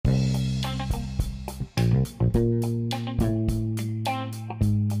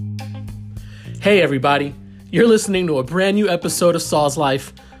Hey everybody, you're listening to a brand new episode of Saul's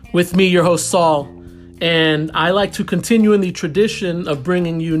Life with me, your host Saul, and I like to continue in the tradition of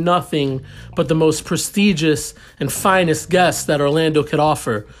bringing you nothing but the most prestigious and finest guests that Orlando could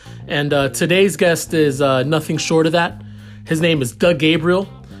offer. And today's guest is nothing short of that. His name is Doug Gabriel.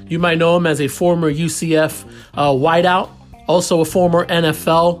 You might know him as a former UCF wideout, also a former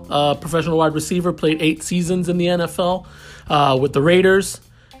NFL professional wide receiver, played 8 seasons in the NFL with the Raiders,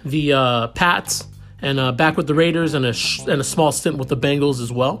 the Pats, and back with the Raiders, and a small stint with the Bengals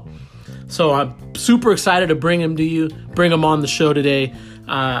as well. So I'm super excited to bring him on the show today.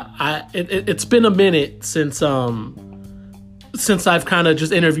 It's been a minute since I've kind of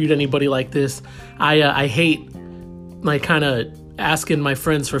just interviewed anybody like this. I hate like kind of asking my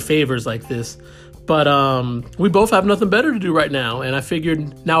friends for favors like this, but we both have nothing better to do right now, and I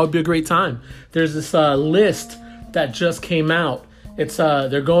figured now would be a great time. There's this list that just came out. It's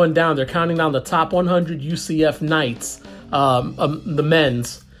they're counting down the top 100 UCF Knights, the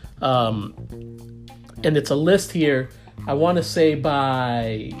men's, and it's a list here. I want to say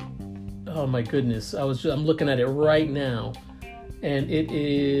by, oh my goodness, I'm looking at it right now, and it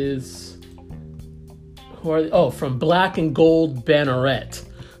is from Black and Gold Banneret.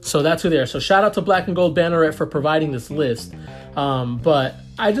 So that's who they are. So shout out to Black and Gold Banneret for providing this list. But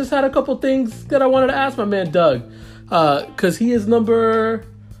I just had a couple things that I wanted to ask my man Doug. Because he is number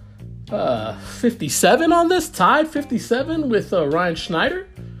 57 on this, tied 57 with Ryan Schneider.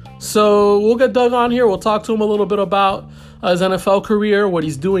 So we'll get Doug on here. We'll talk to him a little bit about his NFL career, what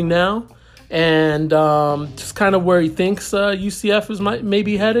he's doing now, and just kind of where he thinks UCF is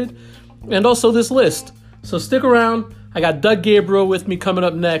maybe headed, and also this list. So stick around. I got Doug Gabriel with me coming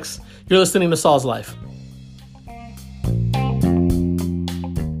up next. You're listening to Saul's Life.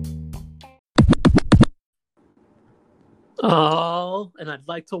 And I'd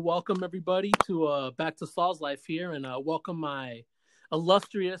like to welcome everybody to back to Saul's Life here, and welcome my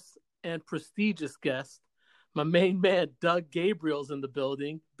illustrious and prestigious guest, my main man Doug Gabriel's in the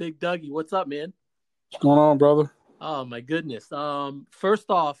building. Big Dougie, what's up, man? What's going on, brother? Oh my goodness. First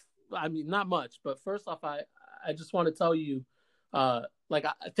off, I mean, not much, but first off, I just want to tell you,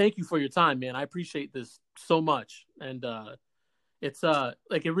 thank you for your time, man. I appreciate this so much, and it's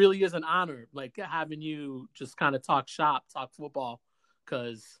it really is an honor, like having you just kind of talk football,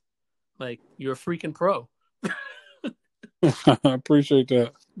 because like you're a freaking pro. I appreciate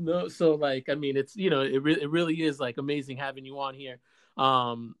that. No, so like I mean, it's it really is like amazing having you on here.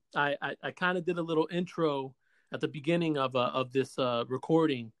 I kind of did a little intro at the beginning of this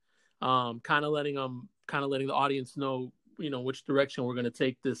recording, kind of letting the audience know which direction we're going to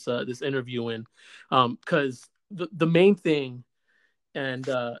take this interview in, because the main thing. And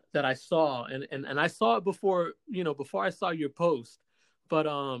that I saw, and I saw it before I saw your post, but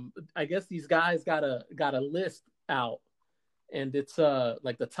I guess these guys got a list out, and it's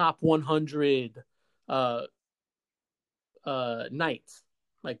like the top 100 Knights,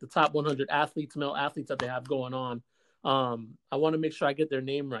 like the top 100 male athletes that they have going on. I want to make sure I get their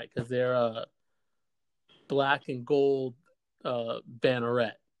name right, because they're Black and Gold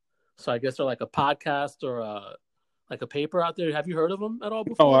Banneret. So I guess they're like a podcast or like a paper out there. Have you heard of them at all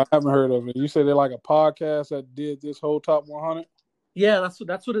before? Oh, I haven't heard of it. You said they're like a podcast that did this whole top 100? Yeah, that's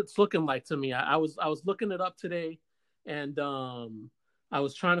what it's looking like to me. I was looking it up today, and I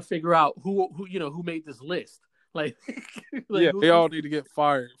was trying to figure out who made this list. Like yeah, they all need to get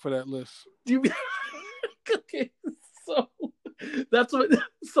fired for that list. Okay, so that's what.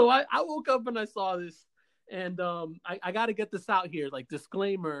 So I woke up and I saw this, and I got to get this out here. Like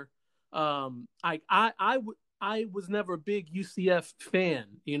disclaimer, I was never a big UCF fan,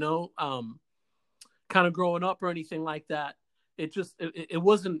 kind of growing up or anything like that. It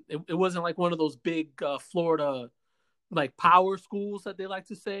wasn't like one of those big Florida like power schools that they like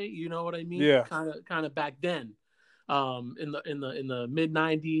to say. You know what I mean? Yeah. Kind of back then, in the mid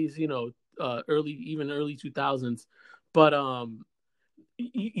 90s, early 2000s. But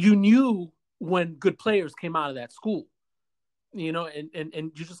you knew when good players came out of that school, and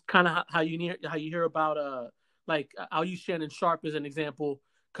you just kind of how you hear about like I'll use Shannon Sharp as an example,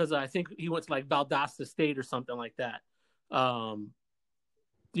 because I think he went to like Valdosta State or something like that.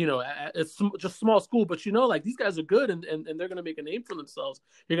 It's just small school, but like these guys are good, and they're going to make a name for themselves.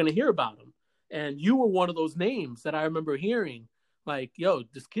 You're going to hear about them. And you were one of those names that I remember hearing, like, yo,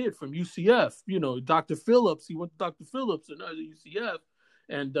 this kid from UCF, Dr. Phillips, he went to Dr. Phillips and UCF.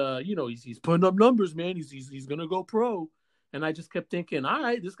 And, he's putting up numbers, man. He's going to go pro. And I just kept thinking, all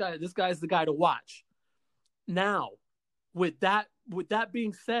right, this guy's the guy to watch. Now, with that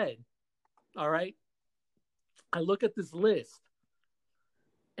being said, all right, I look at this list,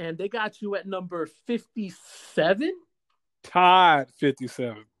 and they got you at number 57. Tied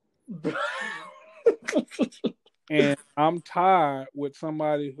 57. And I'm tied with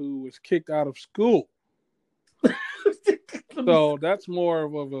somebody who was kicked out of school. So that's more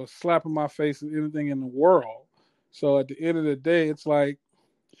of a slap in my face than anything in the world. So at the end of the day, it's like,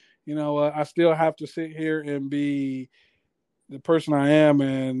 I still have to sit here and be the person I am,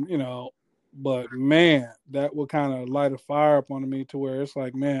 and but man, that would kind of light a fire up on me to where it's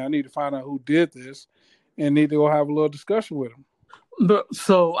like, man, I need to find out who did this and need to go have a little discussion with him. But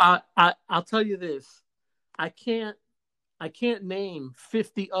so I'll tell you this. I can't name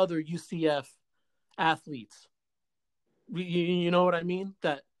 50 other UCF athletes. You know what I mean?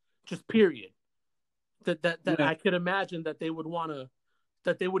 That just period. That Yeah. I could imagine that they would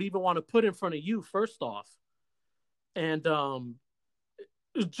even want to put in front of you first off. And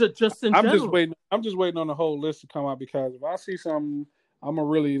just in general. I'm just waiting on the whole list to come out, because if I see something, I'm gonna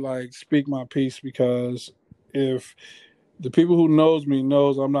really like speak my piece, because if the people who knows me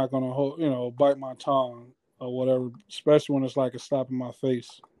knows I'm not gonna bite my tongue or whatever, especially when it's like a slap in my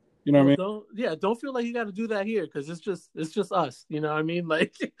face. You know what I mean? Don't feel like you got to do that here, because it's just us. You know what I mean?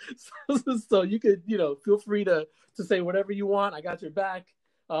 Like, so you could feel free to say whatever you want. I got your back.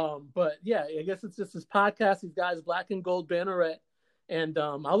 But yeah, I guess it's just this podcast. These guys, Black and Gold Banneret, and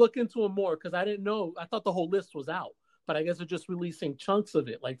I'll look into them more, because I didn't know. I thought the whole list was out, but I guess they're just releasing chunks of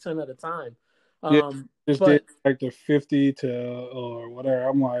it, like 10 at a time. Just did like the 50 to or whatever.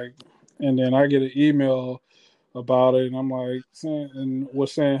 I'm like, and then I get an email about it, and I'm like,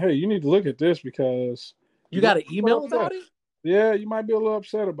 saying, hey, you need to look at this, because you got an email about it. Yeah, you might be a little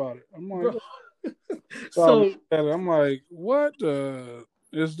upset about it. I'm like, so I'm like, what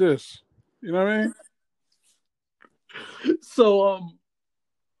is this? You know what I mean? So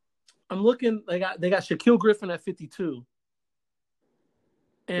I'm looking. They got Shaquille Griffin at 52,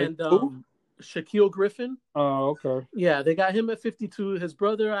 and Shaquille Griffin. Oh, okay. Yeah, they got him at 52. His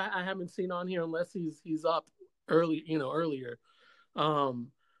brother, I haven't seen on here unless he's up earlier.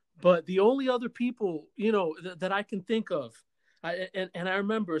 But the only other people, that I can think of, and I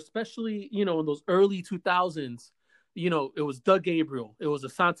remember, especially, in those early 2000s, it was Doug Gabriel, it was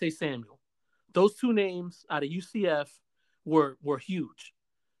Asante Samuel. Those two names out of UCF were huge.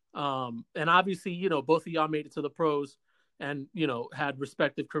 And obviously, both of y'all made it to the pros and, had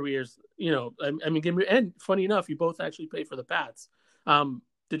respective careers, and funny enough, you both actually played for the Pats.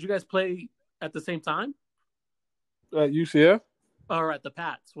 Did you guys play at the same time? At UCF? Or at the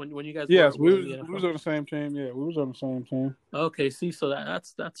Pats when you guys? Yes, we was on the same team. Yeah, we was on the same team. Okay, see, so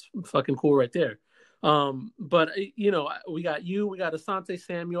that's fucking cool right there. But we got we got Asante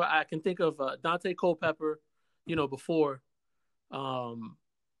Samuel. I can think of Dante Culpepper. Before. Let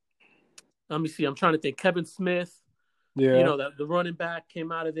me see. I'm trying to think. Kevin Smith. Yeah. That the running back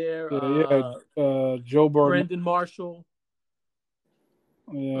came out of there. Joe Burton. Brandon Marshall.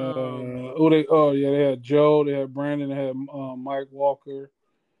 Yeah. They had Joe. They had Brandon. They had Mike Walker.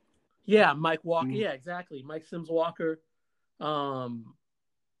 Yeah, Mike Walker. Mm-hmm. Yeah, exactly. Mike Sims Walker. They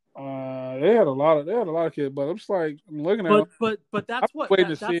had a lot of kids, but I'm just like, I'm looking at them. But that's what waiting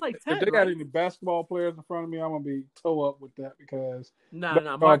to see like 10, if they got any basketball players in front of me. I'm gonna be toe up with that, because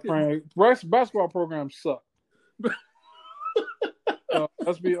basketball programs suck.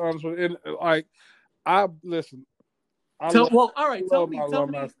 Let's be honest with it. Like, all right. Tell me.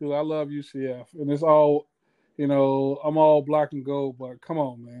 School. I love UCF, and it's all, I'm all black and gold. But come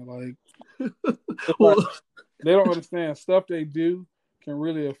on, man, like, they don't understand stuff they do can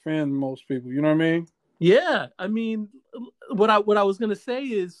really offend most people. You know what I mean? Yeah, I mean, what I was gonna say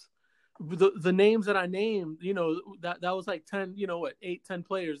is the names that I named. That was like 10. 8-10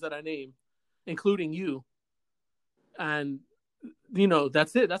 players that I named, including you. And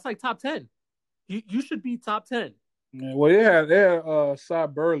that's it. That's like top 10. You should be top 10. Yeah, well, they had Cy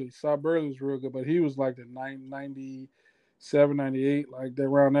Burley. Cy Burley's real good, but he was like the 97, 98, like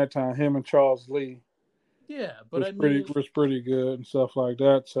around that time. Him and Charles Lee. Yeah, but was pretty good and stuff like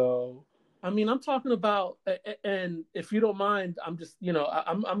that. So I mean, I'm talking about, and if you don't mind, I'm just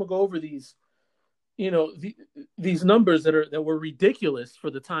I'm gonna go over these, these numbers that were ridiculous for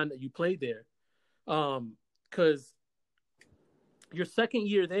the time that you played there, because your second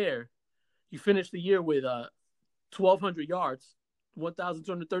year there, you finished the year with 1,200 yards,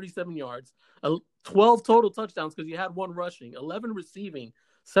 1,237 yards, 12 total touchdowns because you had one rushing, 11 receiving,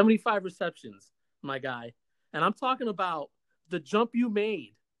 75 receptions, my guy. And I'm talking about the jump you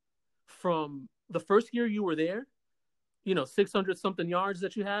made from the first year you were there, 600 something yards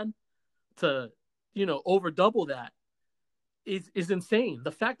that you had, to, over double that is insane.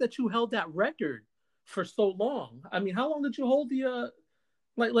 The fact that you held that record for so long. I mean, how long did you hold the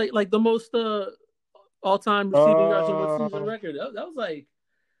like the most all time receiving yards in one season Uh, record? That was like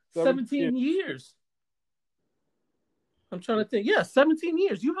 17 years. 17 years. I'm trying to think. Yeah, 17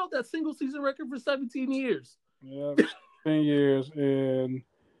 years. You held that single season record for 17 years. Yeah, 10 years. And,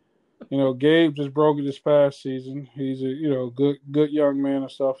 Gabe just broke it this past season. He's a, good young man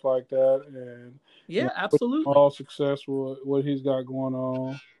and stuff like that. And, Yeah, all absolutely. successful what he's got going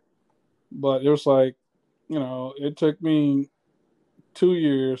on. But it was like, it took me 2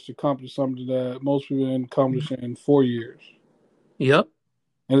 years to accomplish something that most people didn't accomplish in 4 years. Yep.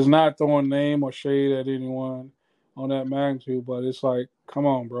 And it's not throwing name or shade at anyone on that magnitude, but it's like, come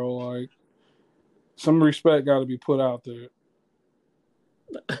on, bro. Like, some respect got to be put out there.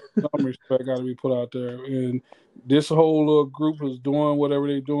 Some respect got to be put out there. And this whole little group is doing whatever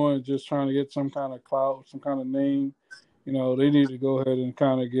they're doing, just trying to get some kind of clout, some kind of name. They need to go ahead and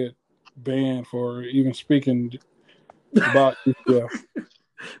kind of get banned for even speaking about UCF.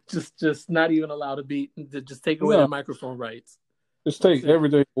 Just not even allowed to be. Just take away No, their microphone rights. just That's take it.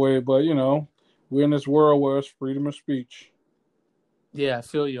 everything away. But, we're in this world where it's freedom of speech. Yeah, I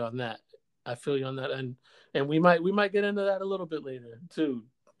feel you on that. And we might get into that a little bit later too.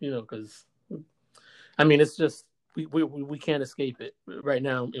 Because I mean, it's just we can't escape it right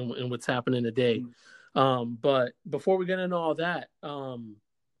now in what's happening today. But before we get into all that,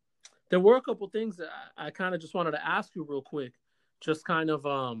 there were a couple things that I kind of just wanted to ask you real quick. Just kind of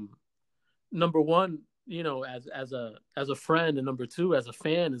number one, as a friend, and number two, as a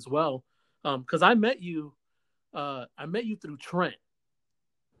fan as well. Because I met you through Trent.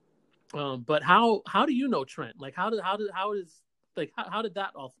 But how do you know Trent? Like how did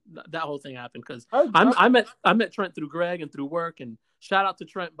that whole thing happen? Because I met Trent through Greg and through work. And shout out to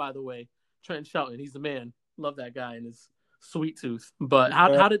Trent, by the way, Trent Shelton. He's the man. Love that guy and his sweet tooth. But how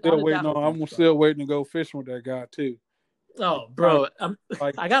did that whole thing I'm start? still waiting to go fishing with that guy too. Oh, bro,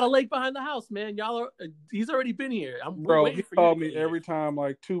 I got a lake behind the house, man. He's already been here. We're waiting He for you called to me get every time,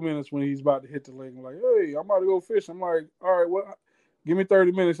 like 2 minutes when he's about to hit the lake. I'm like, hey, I'm about to go fish. I'm like, all right, what? Give me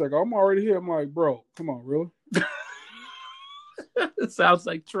 30 minutes. Like, I'm already here. I'm like, bro, come on, really? It sounds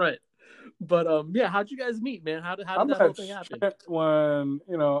like Trent. But yeah, how'd you guys meet, man? How did that whole thing happen? Trent when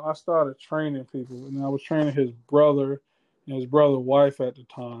I started training people, and I was training his brother and his brother's wife at the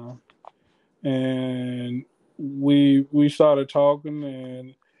time, and we started talking,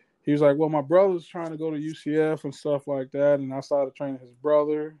 and he was like, well, my brother's trying to go to UCF and stuff like that, and I started training his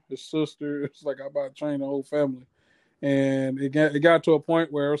brother, his sister. It's like I'm about to train the whole family, and it got to a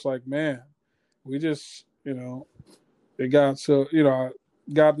point where it's like, man, we just it got to I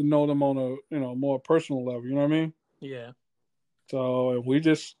got to know them on a more personal level. You know what I mean? Yeah. So and we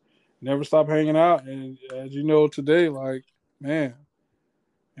just never stopped hanging out, and as you know today, like, man,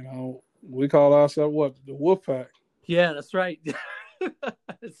 we call ourselves what, the Wolf Pack. Yeah, that's right.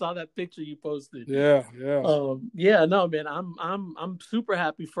 I saw that picture you posted. Yeah. Yeah, no, man, I'm super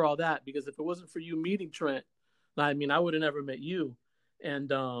happy for all that, because if it wasn't for you meeting Trent, I mean, I would have never met you.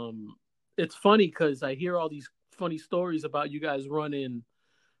 And it's funny because I hear all these funny stories about you guys running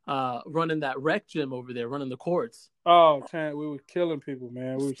that rec gym over there, running the courts. Oh, man, we were killing people,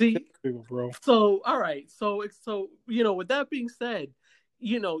 man. We were killing people, bro. So, all right. So, with that being said,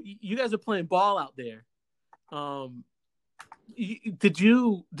 you guys are playing ball out there. Did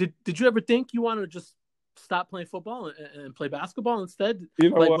you ever think you wanted to just stop playing football and play basketball instead?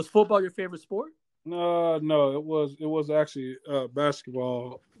 Was football your favorite sport? No, it was actually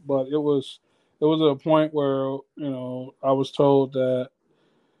basketball, but it was at a point where I was told that,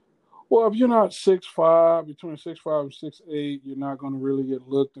 well, if you're not 6'5", between 6'5" and 6'8", you're not going to really get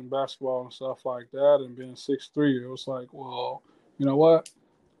looked in basketball and stuff like that. And being 6'3", it was like, well, you know what?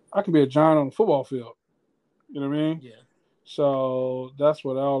 I can be a giant on the football field. You know what I mean? Yeah. So that's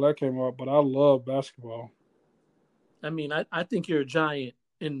what all that came up. But I love basketball. I mean, I think you're a giant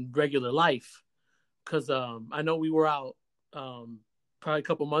in regular life, because I know we were out probably a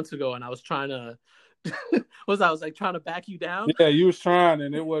couple months ago, and I was trying to I was like trying to back you down. Yeah, you was trying,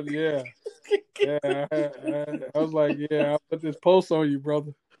 and it was yeah. I was like, yeah, I'll put this post on you,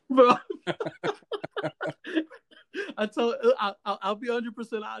 brother. Bro. I'll be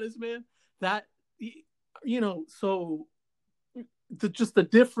 100% honest, man. That so just the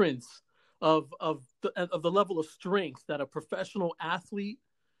difference of the level of strength that a professional athlete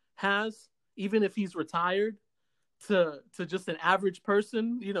has, even if he's retired, to just an average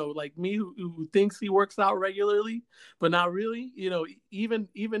person, like me, who thinks he works out regularly, but not really. Even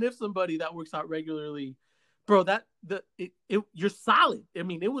if somebody that works out regularly, bro, you're solid. I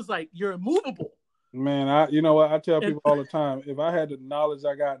mean, it was like you're immovable. Man, you know what? I tell people all the time, if I had the knowledge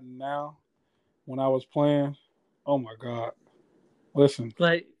I got now when I was playing. Oh my God! Listen,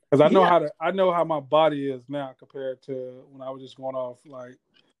 Like, because yeah. I know how my body is now compared to when I was just going off like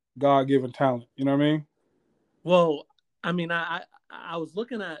God given talent. You know what I mean? Well, I mean, I was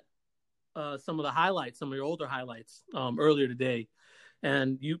looking at some of the highlights, some of your older highlights earlier today,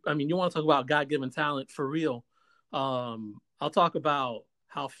 and I mean, you want to talk about God given talent for real. I'll talk about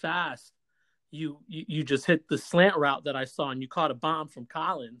how fast you just hit the slant route that I saw, and you caught a bomb from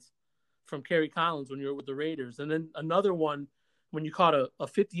Collins, from Kerry Collins when you were with the Raiders, and then another one when you caught a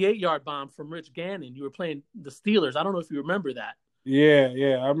 58-yard bomb from Rich Gannon. You were playing the Steelers. I don't know if you remember that. Yeah,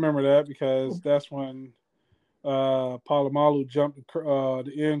 I remember that because that's when Palomalu jumped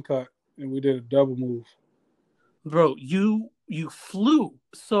the end cut and we did a double move. Bro, you flew.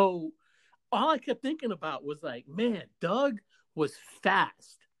 So all I kept thinking about was like, man, Doug was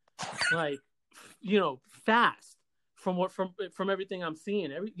fast. Like, fast from everything I'm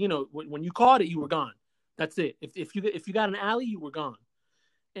seeing. When you caught it, you were gone. That's it. If you got an alley, you were gone.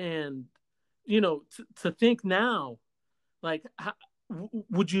 And to think now, like,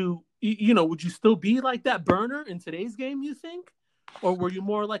 would you still be like that burner in today's game? You think, or were you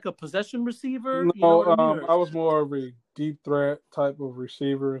more like a possession receiver? You know No, what I mean? Or I was more of a deep threat type of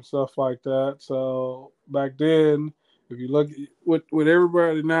receiver and stuff like that. So back then, if you look with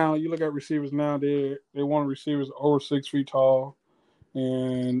everybody now, you look at receivers now, they want receivers over 6 feet tall,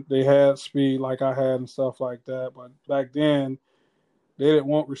 and they had speed like I had and stuff like that. But back then, they didn't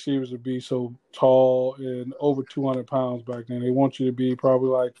want receivers to be so tall and over 200 pounds back then. They want you to be probably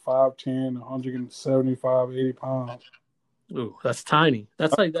like 5'10", 175, 80 pounds. ooh, that's tiny.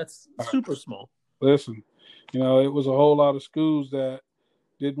 That's super small. Listen, it was a whole lot of schools that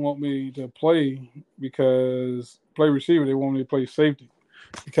didn't want me to play receiver. They wanted me to play safety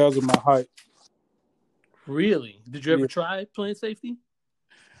because of my height. Really? Did you ever Yeah. try playing safety?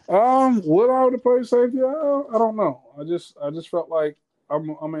 Would I have played safety? I don't know. I just felt like I'm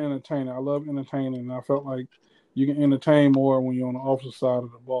an entertainer. I love entertaining, and I felt like you can entertain more when you're on the opposite side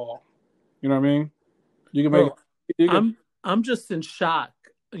of the ball. You know what I mean? You can make Bro, it. You can. I'm just in shock.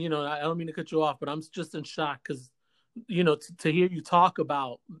 I don't mean to cut you off, but I'm just in shock because to hear you talk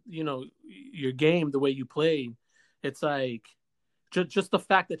about your game, the way you played, it's like just the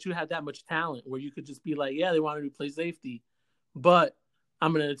fact that you had that much talent where you could just be like, yeah, they wanted me to play safety, but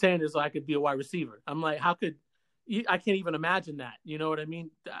I'm an entertainer, so I could be a wide receiver. I'm like, how could I can't even imagine that. You know what I mean?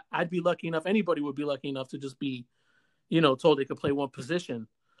 I'd be lucky enough. Anybody would be lucky enough to just be, told they could play one position,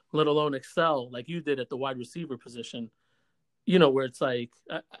 let alone excel like you did at the wide receiver position. Where it's like,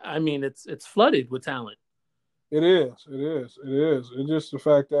 I mean, it's flooded with talent. It is. It is. It is. It's just the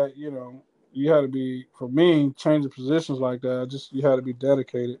fact that you had to be, for me, changing positions like that. Just you had to be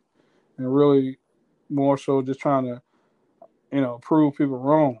dedicated and really more so just trying to prove people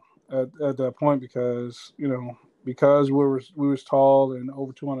wrong at that point because we was tall and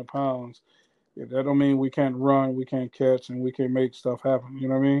over 200 pounds. That don't mean we can't run, we can't catch, and we can make stuff happen. You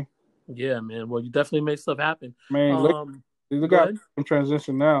know what I mean? Yeah, man. Well, you definitely make stuff happen. I mean, look Go at ahead. them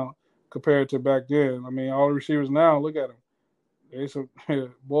transition now compared to back then. I mean, all the receivers now, look at them. They some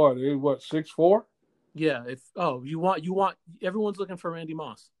boy, they what 6'4"? Yeah. If you want everyone's looking for Randy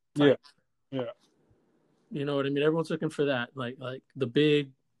Moss Yeah, type. yeah. You know what I mean? Everyone's looking for that, like the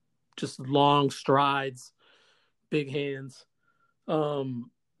big, just long strides, big hands.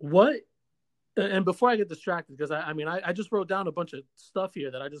 What? And before I get distracted, because I mean, I just wrote down a bunch of stuff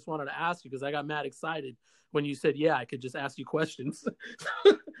here that I just wanted to ask you because I got mad excited when you said, yeah, I could just ask you questions.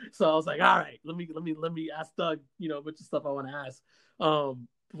 So I was like, all right, let me ask Doug, a bunch of stuff I want to ask.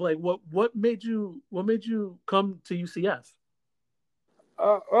 Like what made you come to UCF?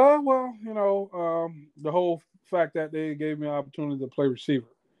 Well, the whole fact that they gave me an opportunity to play receiver.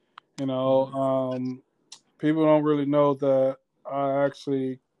 You know, Mhm. people don't really know that I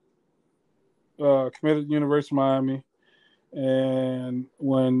actually committed to University of Miami, and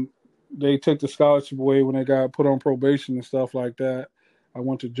when they took the scholarship away, when they got put on probation and stuff like that, I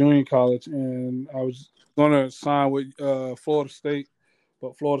went to junior college, and I was going to sign with Florida State,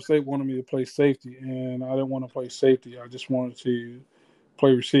 but Florida State wanted me to play safety, and I didn't want to play safety. I just wanted to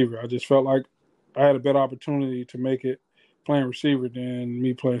play receiver. I just felt like I had a better opportunity to make it playing receiver than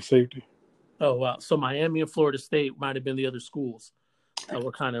me playing safety. Oh wow! So Miami and Florida State might have been the other schools that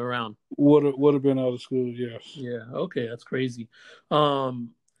were kind of around. Would have been other schools, yes. Yeah. Okay, that's crazy.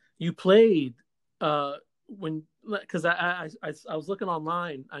 You played when because I was looking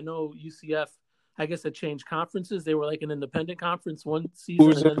online. I know UCF. I guess it changed conferences. They were like an independent conference one We season,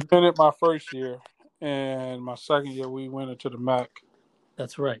 was and then independent my first year, and my second year we went into the MAC.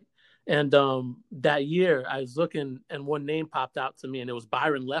 that's right. And that year, I was looking, and one name popped out to me, and it was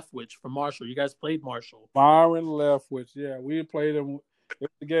Byron Leftwich from Marshall. You guys played Marshall. Byron Leftwich. Yeah, we played them. It was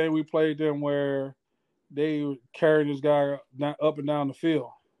the game we played them where they carried this guy up and down the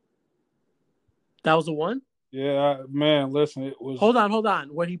field. That was the one. Yeah, man. Listen, it was. Hold on.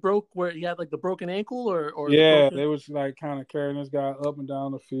 Where he had like the broken ankle or the Yeah, broken. they was like kind of carrying this guy up and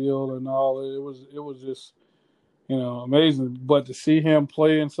down the field and all. It was just amazing. But to see him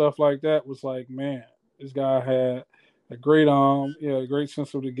play and stuff like that was like, man, this guy had a great arm, a great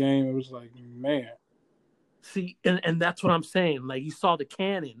sense of the game. It was like, man. See, and that's what I'm saying. Like you saw the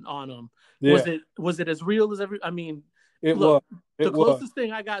cannon on him. Yeah, Was it as real as every? I mean, it look, was. the It was. closest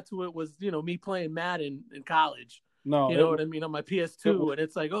thing I got to it was me playing Madden in college. No, You know what I mean on my it PS2, was. and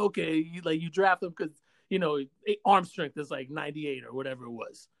it's like okay, you draft them because arm strength is like 98 or whatever it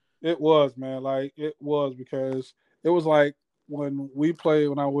was. It was, man. Like it was because it was like when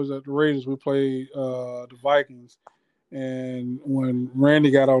I was at the Raiders, we played the Vikings, and when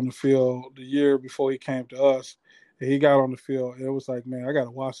Randy got on the field the year before he came to us, and he got on the field, it was like, man, I got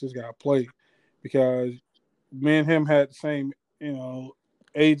to watch this guy play because me and him had the same,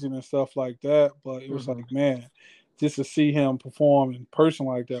 agent and stuff like that. But it was Mm-hmm. like, man, just to see him perform in person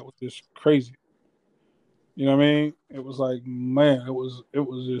like that was just crazy. You know what I mean? It was like, man, it was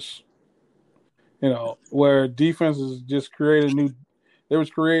just, where defenses just they was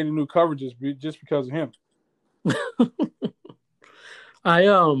creating new coverages just because of him. I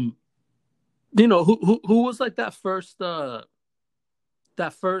who was like that first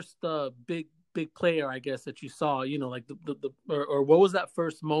big player I guess that you saw, like or what was that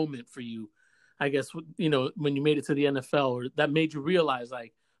first moment for you, I guess, when you made it to the NFL, or that made you realize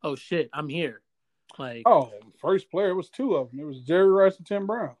like, oh shit, I'm here, like. Oh, first player, it was two of them. It was Jerry Rice and Tim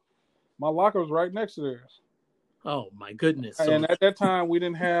Brown. My locker was right next to theirs. Oh my goodness. So And at that time, we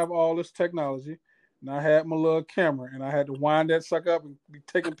didn't have all this technology. And I had my little camera, and I had to wind that sucker up and be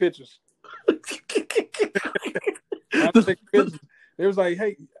taking pictures. I take pictures. It was like,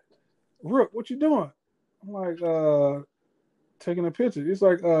 hey, Rook, what you doing? I'm like, taking a picture. It's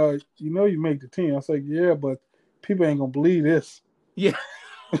like, you make the team. I was like, yeah, but people ain't gonna believe this. Yeah.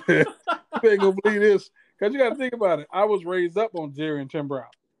 People ain't gonna believe this. Because you gotta think about it. I was raised up on Jerry and Tim Brown.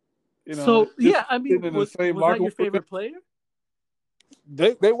 So yeah, I mean, In the same was that locker your room. favorite player?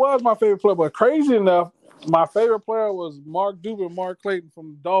 They was my favorite player, but crazy enough, my favorite player was Mark Dubin and Mark Clayton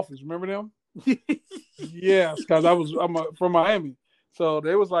from the Dolphins. Remember them? Yes, because I'm from Miami, so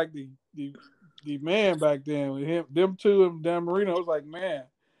they was like the man back then with him, them two, and Dan Marino. It was like, man,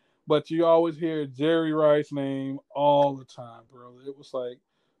 but you always hear Jerry Rice's name all the time, bro. It was like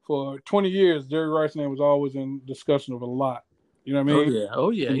for 20 years, Jerry Rice's name was always in discussion of a lot. You know what I mean? Oh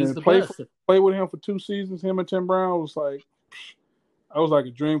yeah, And he's then the best. play with him for 2 seasons. Him and Tim Brown was like, I was like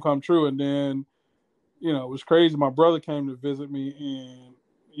a dream come true. And then, it was crazy. My brother came to visit me,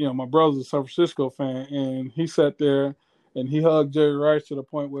 and my brother's a San Francisco fan, and he sat there and he hugged Jerry Rice to the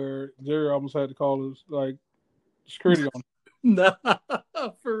point where Jerry almost had to call his like security on him. Nah,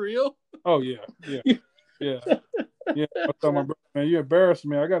 for real? Oh yeah. I was telling my brother, man, you embarrassing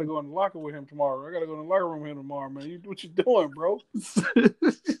me. I got to go in the locker with him tomorrow. I got to go in the locker room with him tomorrow, man. What you doing, bro?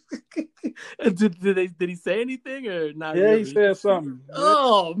 did he say anything or not? Yeah, really? he said something.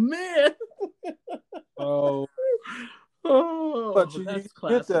 Oh man. Oh. But you that's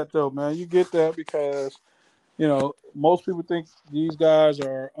get that though, man. You get that because most people think these guys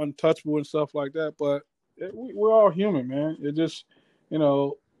are untouchable and stuff like that, but we're all human, man. It just,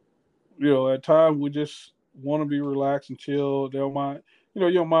 at times we just want to be relaxed and chill. They don't mind, you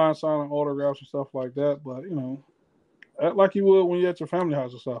don't mind signing autographs and stuff like that, but act like you would when you're at your family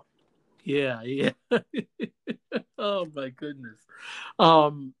house or stuff. Yeah. Oh my goodness.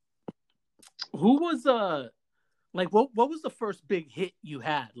 Who was like what was the first big hit you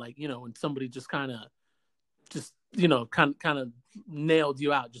had? Like, when somebody just kind of nailed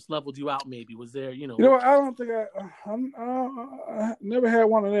you out, just leveled you out maybe. Was there, I don't think I never had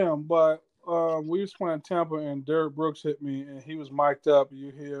one of them, but we was playing Tampa and Derek Brooks hit me and he was mic'd up.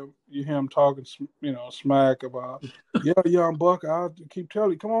 You hear him talking, smack about, yeah, young buck. I'll keep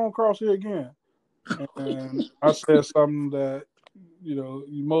telling you, come on across here again. And I said something that,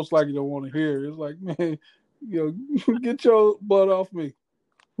 you most likely don't want to hear. It's like, man, get your butt off me.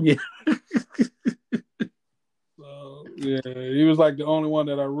 Yeah. So, yeah, he was like the only one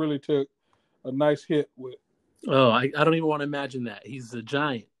that I really took a nice hit with. Oh, I don't even want to imagine that. He's a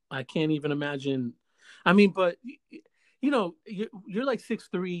giant. I can't even imagine. I mean, but you're like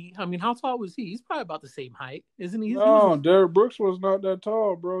 6'3". I mean, how tall was he? He's probably about the same height, isn't he? No, Derek Brooks was not that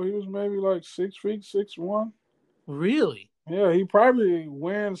tall, bro. He was maybe like 6 feet, 6'1". Really? Yeah, he probably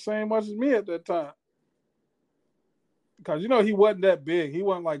weighing the same much as me at that time. Because he wasn't that big. He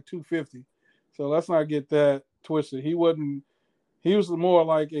wasn't like 250. So let's not get that twisted. He wasn't. He was more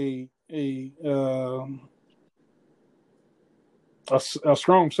like a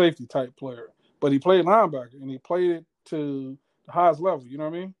strong safety type player. But he played linebacker and he played it to the highest level. You know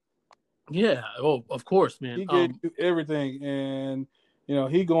what I mean? Yeah. Oh, of course, man. He gave you everything, and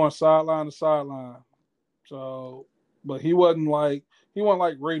he going sideline to sideline. So, but he wasn't like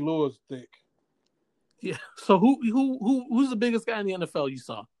Ray Lewis thick. Yeah. So who's the biggest guy in the NFL you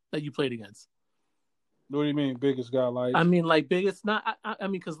saw that you played against? What do you mean, biggest guy? Like, I mean, like biggest. Not. I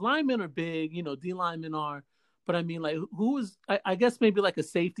mean, because linemen are big. D linemen are. But I mean, like, who is? I guess maybe like a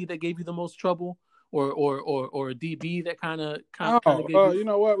safety that gave you the most trouble, or a DB that kind of gave you. You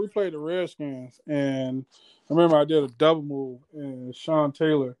know what? We played the Redskins, and I remember I did a double move, and Sean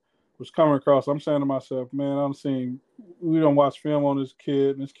Taylor was coming across. I'm saying to myself, man, we don't watch film on this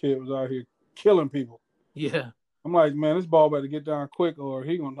kid, and this kid was out here killing people. Yeah. I'm like, man, this ball better get down quick, or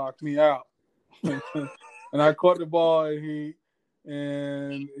he gonna knock me out. And I caught the ball, and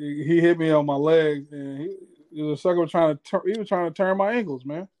he hit me on my legs, and the sucker was trying to turn my ankles,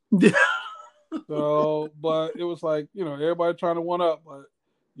 man. So, but it was like, everybody trying to one up, but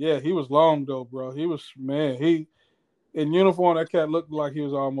yeah, he was long though, bro. He was, man, he in uniform. That cat looked like he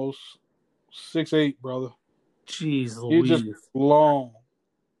was almost 6'8", brother. Jeez He Louise. just long.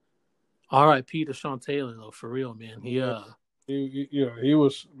 R.I.P. to Sean Taylor though, for real, man. He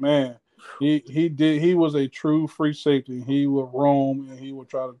was, man. He was a true free safety. He would roam and he would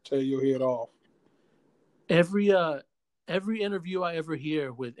try to tear your head off. Every interview I ever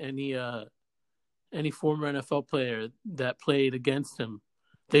hear with any former NFL player that played against him,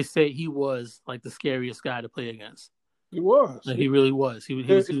 they say he was like the scariest guy to play against. He was. Like, he really was. He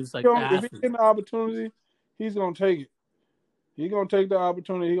was like, if he get an opportunity, he's gonna take it. He's gonna take the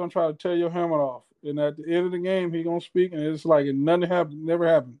opportunity. He's gonna try to tear your helmet off. And at the end of the game, he's gonna speak, and it's like nothing happened, never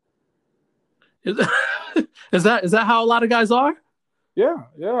happened. Is that how a lot of guys are? Yeah.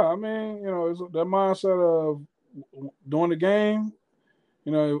 I mean, it's that mindset of during the game.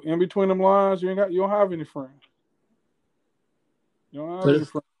 In between them lines, you don't have any friends. You don't have any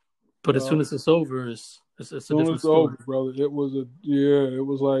friends. But as soon as it's over, it's a different story. over, brother. It was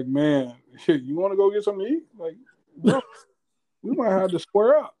like, man, you want to go get something to eat? Like, bro, we might have to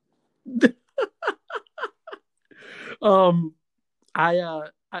square up.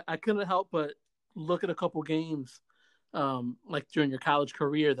 I couldn't help but look at a couple games, like during your college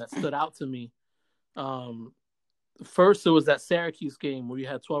career that stood out to me. First, it was that Syracuse game where you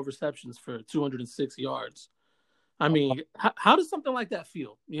had 12 receptions for 206 yards. I mean, how does something like that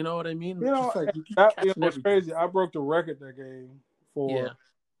feel? You know what I mean? It was crazy. I broke the record that game for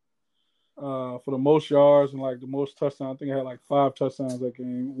the most yards and like the most touchdowns. I think I had like 5 touchdowns that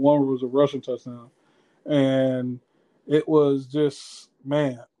game. One was a rushing touchdown, and it was just,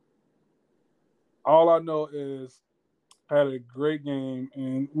 man. All I know is I had a great game,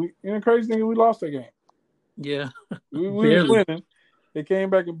 and the crazy thing is we lost that game. Yeah, we were winning. They came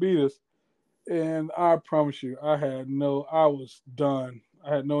back and beat us, and I promise you, I was done.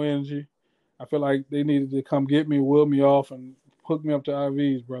 I had no energy. I feel like they needed to come get me, wheel me off, and hook me up to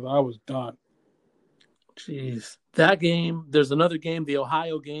IVs, brother. I was done. Jeez, that game. There's another game, the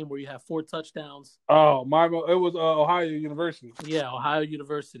Ohio game, where you have 4 touchdowns. Oh, it was Ohio University. Yeah, Ohio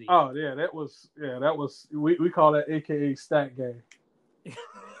University. Oh, yeah, that was. We call that AKA stat game.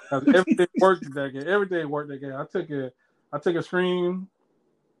 Everything worked in that game. Everything worked that game. I took a screen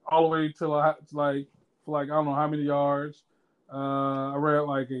all the way to I don't know how many yards. I read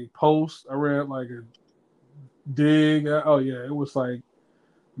like a post. I read like a dig. Oh yeah, it was like,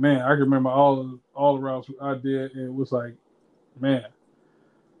 man, I can remember all the routes I did. And it was like, man,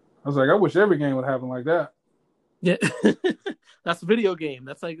 I was like, I wish every game would happen like that. Yeah, that's a video game.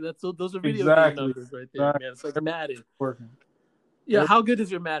 Those are video game numbers right there, man. It's like Madden. Working. Yeah, how good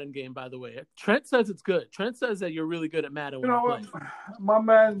is your Madden game, by the way? Trent says it's good. Trent says that you're really good at Madden. My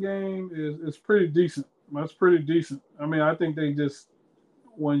Madden game is pretty decent. That's pretty decent. I mean, I think they just,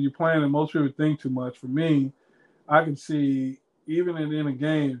 when you're playing and most people think too much. For me, I can see, even in a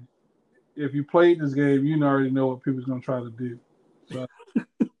game, if you played this game, you already know what people's going to try to do. So,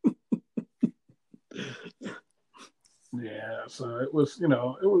 yeah, so it was,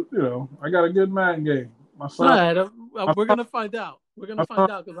 I got a good Madden game. My son, all right, we're gonna find out. We're gonna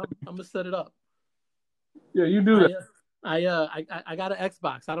find out because I'm gonna set it up. Yeah, you do that. I got an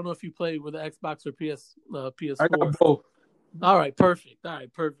Xbox. I don't know if you play with the Xbox or PS4. I got both. All right, perfect.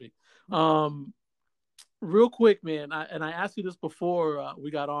 Real quick, man. I asked you this before we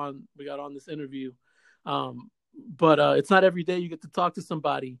got on this interview. but it's not every day you get to talk to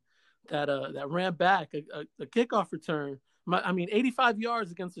somebody that ran back a kickoff return. I mean, 85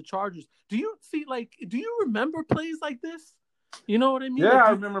 yards against the Chargers. Do you see do you remember plays like this? You know what I mean? Yeah,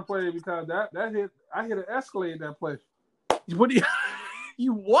 I remember playing because I hit an Escalade that play. What do you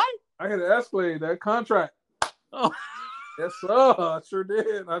you what? I hit an Escalade that contract. Oh. Yes, sir. I sure did.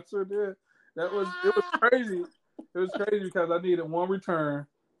 It was crazy. It was crazy because I needed one return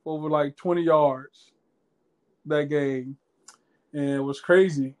for over like 20 yards that game. And it was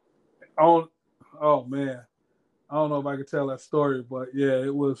crazy. Oh man. I don't know if I could tell that story, but yeah,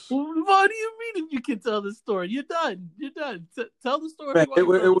 it was. What do you mean if you can tell the story? You're done. You're done. Tell the story. Man, it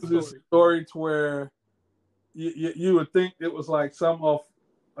was this story to where you would think it was like some of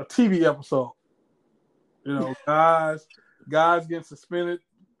a TV episode. You know, guys getting suspended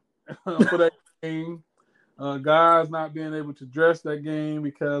for that game. Guys not being able to dress that game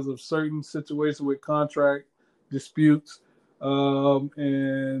because of certain situations with contract disputes.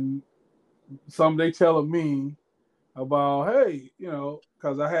 And they telling me about, hey,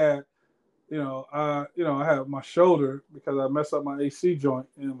 because I had, I had my shoulder because I messed up my AC joint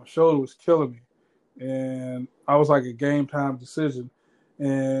and my shoulder was killing me. And I was like a game time decision.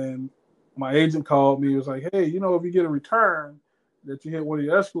 And my agent called me. He was like, hey, if you get a return that you hit one of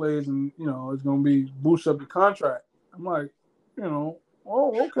your Escalades and, it's going to be boost up your contract. I'm like, oh,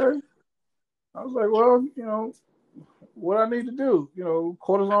 okay. I was like, well, what I need to do,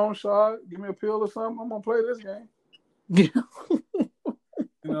 cortisone shot, give me a pill or something. I'm going to play this game.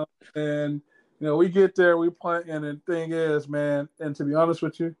 And we get there, we play, and the thing is, man, and to be honest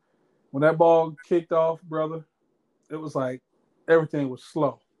with you, when that ball kicked off, brother, it was like everything was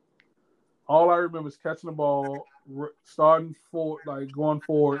slow. All I remember is catching the ball, starting forward, like going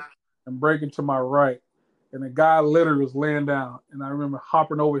forward, and breaking to my right, and the guy literally was laying down, and I remember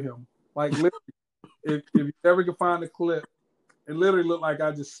hopping over him, like literally. If you ever can find the clip, it literally looked like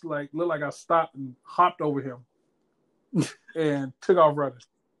I stopped and hopped over him and took off running.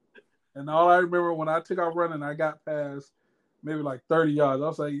 And all I remember when I took off running, I got past maybe like 30 yards. I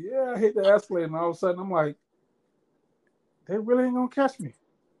was like, yeah, I hit the Escalade. And all of a sudden, I'm like, they really ain't going to catch me.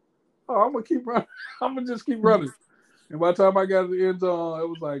 Oh, I'm going to keep running. I'm going to just keep running. And by the time I got to the end zone, it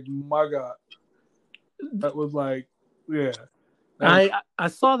was like, my God. That was like, yeah. I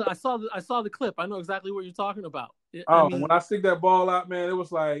saw the clip. I know exactly what you're talking about. When I stick that ball out, man, it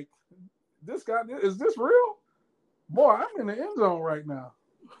was like, this guy, is this real? Boy, I'm in the end zone right now.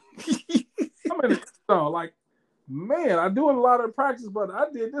 I'm in the end zone. Like, man, I do a lot of practice, but I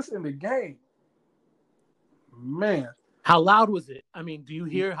did this in the game. Man. How loud was it? I mean, do you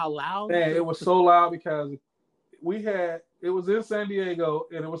hear how loud? Man, it was so loud because it was in San Diego,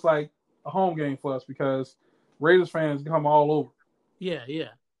 and it was like a home game for us because Raiders fans come all over. Yeah.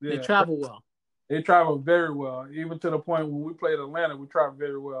 They travel well. They travel very well, even to the point when we played Atlanta, we traveled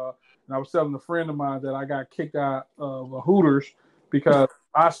very well. And I was telling a friend of mine that I got kicked out of Hooters because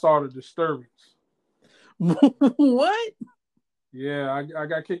I started disturbance. What? Yeah, I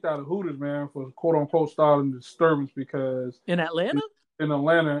got kicked out of Hooters, man, for quote unquote starting disturbance because in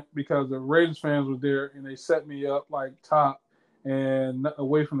Atlanta because the Raiders fans were there and they set me up like top and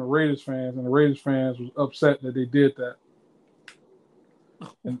away from the Raiders fans, and the Raiders fans was upset that they did that.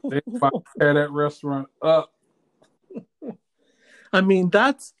 And they tear that restaurant up. I mean,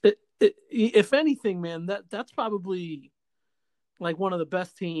 that's if anything, man, that's probably like one of the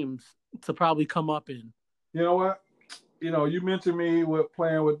best teams to probably come up in. You know what? You mentioned me with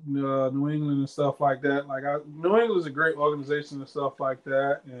playing with New England and stuff like that. Like New England is a great organization and stuff like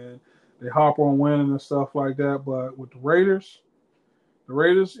that, and they hop on winning and stuff like that. But with the Raiders,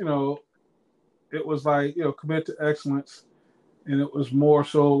 it was like commit to excellence. And it was more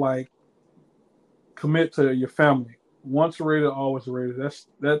so like commit to your family. Once a Raider, always a Raider.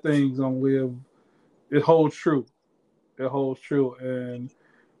 That thing's gonna live. It holds true. It holds true. And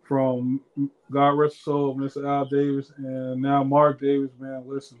from God rest his soul, Mr. Al Davis, and now Mark Davis, man,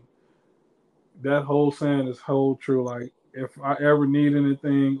 listen, that whole saying is hold true. Like if I ever need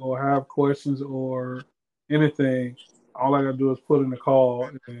anything or have questions or anything, all I gotta do is put in the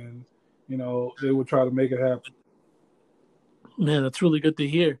call, and they will try to make it happen. Man, that's really good to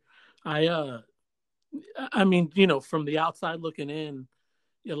hear. I mean, from the outside looking in,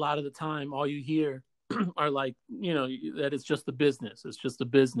 a lot of the time, all you hear are like, that it's just a business. It's just a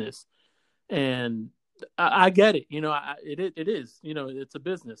business, and I get it. It is. It's a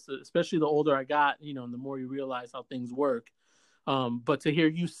business. Especially the older I got, and the more you realize how things work. But to hear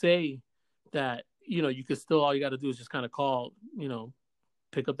you say that, you could still, all you got to do is just kind of call,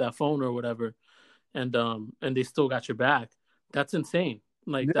 pick up that phone or whatever, and they still got your back. That's insane.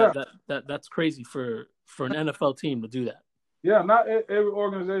 Like Yeah, that's crazy for an NFL team to do that. yeah. Not every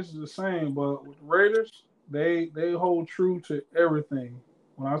organization is the same, but with the Raiders, they hold true to everything.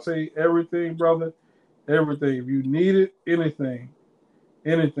 When I say everything, brother, everything. If you needed anything,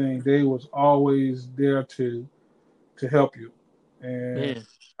 they was always there to help you. And Man,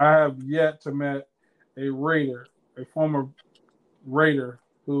 I have yet to met a Raider, a former Raider,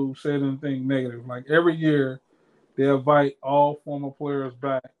 who said anything negative. Like every year, they invite all former players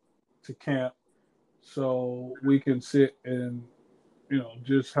back to camp so we can sit and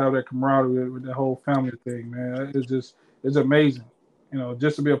just have that camaraderie with the whole family thing, man. It's amazing.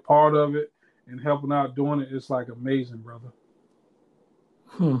 Just to be a part of it and helping out doing it, it's like amazing, brother.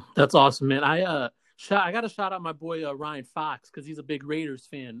 that's awesome, man. I got to shout out my boy Ryan Fox because he's a big Raiders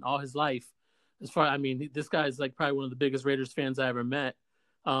fan all his life. I mean, this guy is like probably one of the biggest Raiders fans I ever met.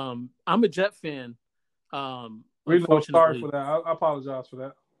 I'm a Jet fan. We know. Sorry Unfortunately, for that. I apologize for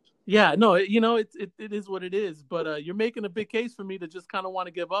that. yeah, no, it is what it is. But you're making a big case for me to just kind of want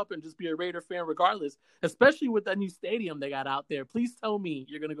to give up and just be a Raider fan regardless, especially with that new stadium they got out there. Please tell me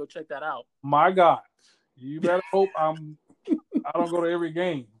you're gonna go check that out. My God, you better hope I don't go to every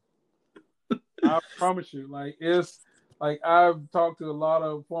game. I promise you. Like it's like I've talked to a lot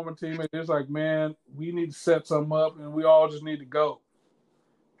of former teammates. It's like, man, we need to set something up, and we all just need to go.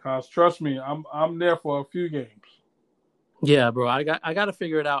 Cause trust me, I'm there for a few games. Yeah, bro, I got to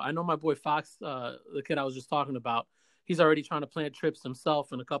figure it out. I know my boy Fox, the kid I was just talking about. He's already trying to plan trips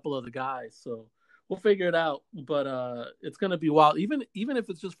himself and a couple other guys. So we'll figure it out. But it's gonna be wild, even if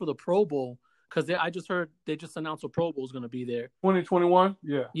it's just for the Pro Bowl, because I just heard they just announced a Pro Bowl is gonna be there. 2021,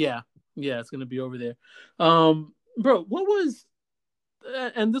 yeah. Yeah, yeah, it's gonna be over there. Bro, what was?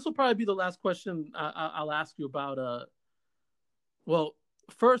 And this will probably be the last question I'll ask you about. Well,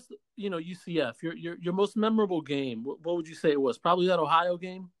 first, UCF, your most memorable game. What would you say it was? Probably that Ohio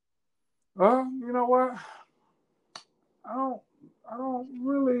game. You know what? I don't I don't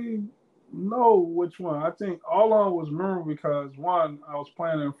really know which one. I think all of them was memorable because one, I was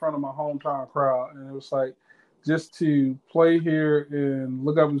playing in front of my hometown crowd, and it was like just to play here and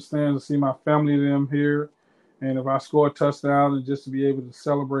look up in the stands and see my family and them here, and if I score a touchdown and just to be able to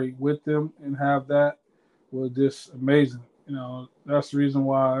celebrate with them and have that was just amazing. That's the reason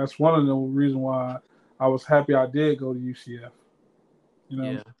why. That's one of the reasons why I was happy I did go to UCF.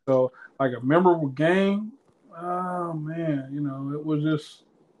 Yeah. So like a memorable game. Oh man, it was just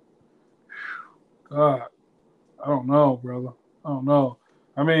God. I don't know, brother. I don't know.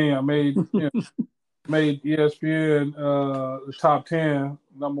 I mean, I made made ESPN the top 10,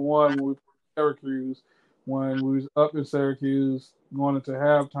 number one when we played Syracuse. When we was up in Syracuse going into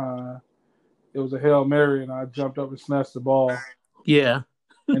halftime, it was a Hail Mary, and I jumped up and snatched the ball. Yeah.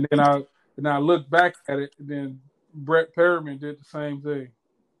 And then I looked back at it, and then Brett Perriman did the same thing.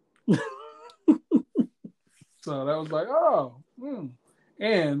 So that was like, oh,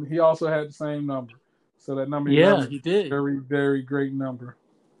 and he also had the same number. So that number 11, he did. very, very great number.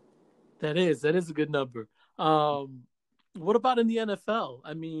 That is a good number. What about in the NFL?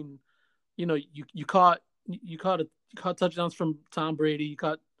 I mean, you caught touchdowns from Tom Brady. You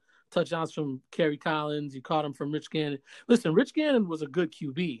caught touchdowns from Kerry Collins. You caught him from Rich Gannon. Listen, Rich Gannon was a good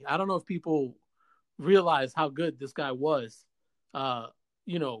QB. I don't know if people realize how good this guy was.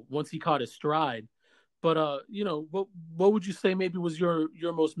 Once he caught his stride. But what would you say maybe was your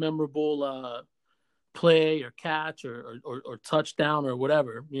most memorable play or catch or touchdown or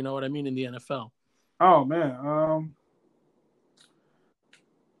whatever? You know what I mean in the NFL. Oh man,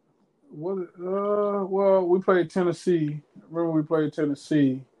 well, we played Tennessee. Remember we played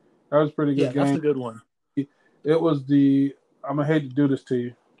Tennessee? That was a pretty good Yeah, game. that's a good one. It was I'm gonna hate to do this to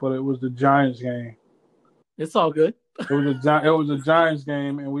you, but it was the Giants game. It's all good. It was a Giants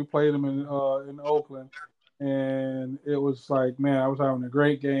game, and we played them in Oakland, and it was like, man, I was having a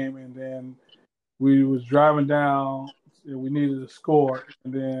great game, and then we was driving down, and we needed to score,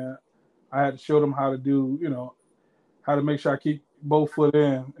 and then I had to show them how to do, how to make sure I keep both foot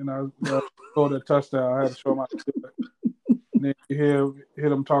in, and I scored a touchdown. I had to show them how to do it. And then you hear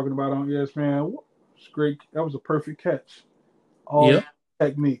them talking about on ESPN. It's great. That was a perfect catch. All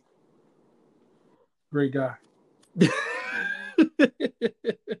technique. Great guy.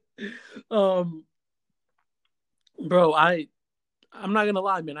 Bro, I'm not gonna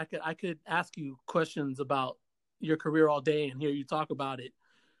lie, man. I could ask you questions about your career all day and hear you talk about it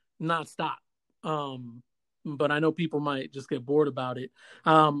nonstop. But I know people might just get bored about it.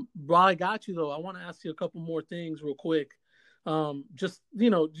 While I got you though, I want to ask you a couple more things real quick. Just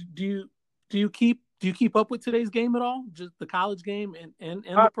do you keep up with today's game at all? Just the college game and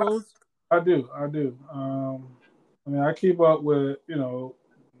the pros? I do. I mean, I keep up with,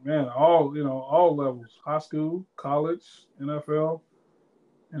 man, all levels, high school, college, NFL.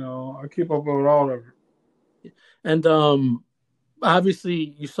 I keep up with all of it. And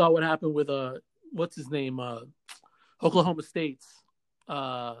obviously you saw what happened with what's his name, Oklahoma State's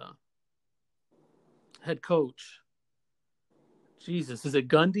uh head coach. Jesus, is it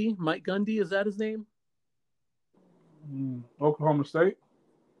Gundy? Mike Gundy, is that his name? Oklahoma State.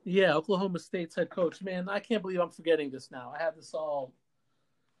 Yeah, Oklahoma State's head coach. Man, I can't believe I'm forgetting this now. I have this all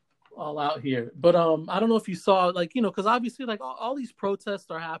out here. But I don't know if you saw, like, because obviously, like, all these protests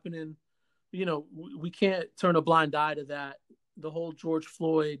are happening. We can't turn a blind eye to that. The whole George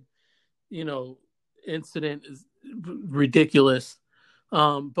Floyd, you know, incident is ridiculous.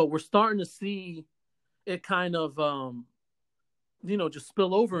 But we're starting to see it kind of just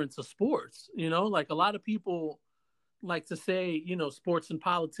spill over into sports. Like, a lot of people like to say, sports and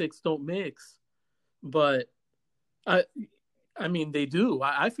politics don't mix, but I mean, they do.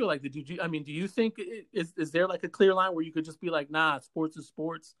 I feel like they do. I mean, do you think is there like a clear line where you could just be like, nah, sports is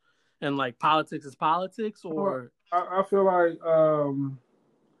sports, and like politics is politics, or I feel like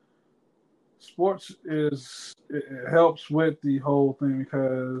sports it helps with the whole thing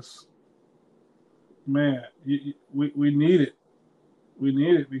because, man, we need it. We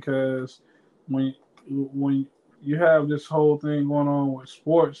need it because when you have this whole thing going on with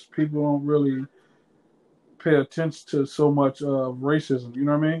sports, people don't really pay attention to so much of racism. You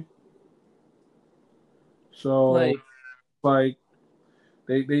know what I mean? So like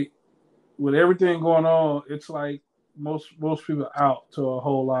they with everything going on, it's like most people out to a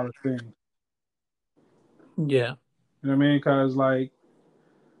whole lot of things. Yeah. You know what I mean? Because like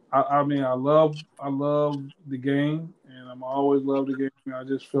I mean I love the game and I'm always love the game. I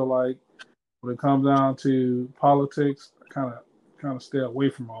just feel like when it comes down to politics, I kind of stay away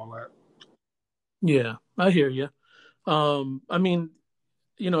from all that. Yeah, I hear you. I mean,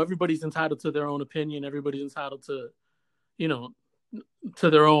 everybody's entitled to their own opinion. Everybody's entitled to, you know, to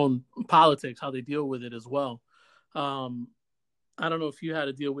their own politics, how they deal with it as well. Um, I don't know if you had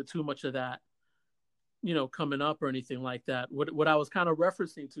to deal with too much of that, coming up or anything like that. What I was kind of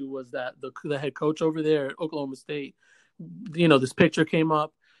referencing to was that the head coach over there at Oklahoma State, this picture came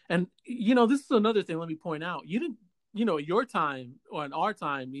up, and this is another thing. Let me point out, you didn't, your time or in our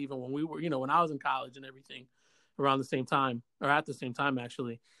time, even when we were, when I was in college and everything, around the same time or at the same time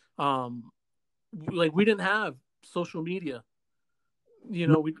actually, like we didn't have social media.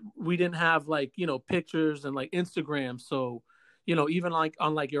 We didn't have like pictures and like Instagram, so even like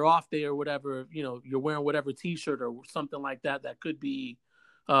on like your off day or whatever, you're wearing whatever t-shirt or something like that could be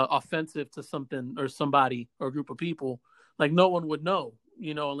offensive to something or somebody or a group of people, like no one would know,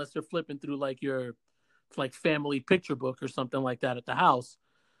 unless they're flipping through like your like family picture book or something like that at the house.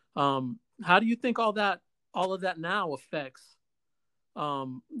 How do you think all of that now affects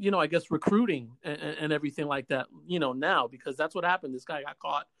I guess recruiting and everything like that, now, because that's what happened. This guy got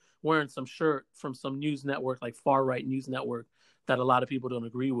caught wearing some shirt from some news network, like far right news network, that a lot of people don't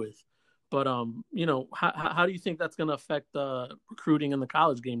agree with. But how do you think that's going to affect recruiting in the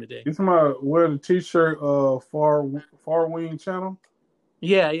college game today? You talking about wearing the t-shirt far wing channel?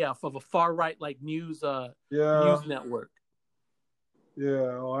 Yeah, of a far right like news news network.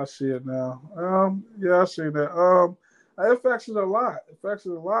 Yeah, oh, I see it now. Yeah, I see that. It affects it a lot. It affects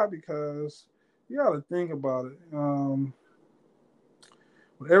it a lot because you got to think about it.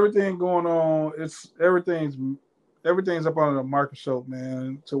 With everything going on, everything's up under a microscope,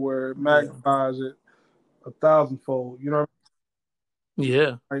 man, to where it magnifies it 1,000-fold. You know,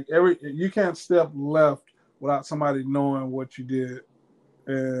 yeah, like you can't step left without somebody knowing what you did,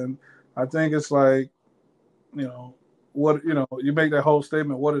 and I think it's like, you make that whole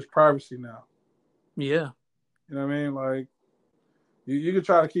statement. What is privacy now? Yeah. You know what I mean? Like, you can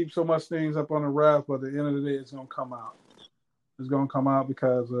try to keep so much things up on the wrap, but at the end of the day, it's going to come out. It's going to come out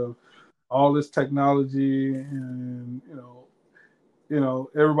because of all this technology, and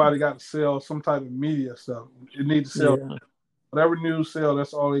everybody got to sell some type of media stuff. It needs to sell whatever news sell.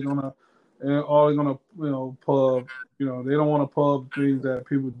 That's all they're gonna pub. They don't want to pub things that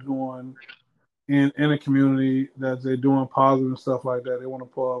people are doing in a community that they're doing positive and stuff like that. They want to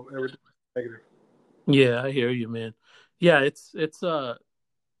pub everything negative. Yeah, I hear you, man. Yeah, it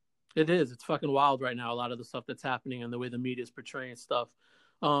is. It's fucking wild right now, a lot of the stuff that's happening and the way the media is portraying stuff.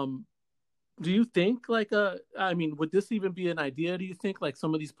 Do you think like I mean, would this even be an idea, do you think, like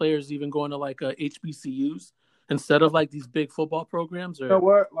some of these players even going to like HBCUs instead of like these big football programs? Or you know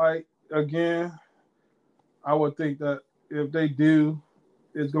what? Like, again, I would think that if they do,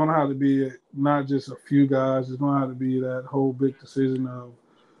 it's going to have to be not just a few guys. It's going to have to be that whole big decision of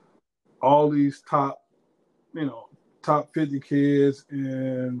all these top top 50 kids,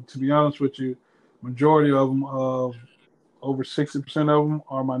 and to be honest with you, majority of them, over 60% of them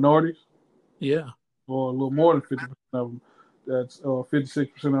are minorities. Yeah. Or a little more than 50% of them. That's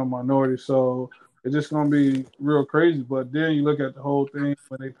 56% of minorities. So it's just going to be real crazy. But then you look at the whole thing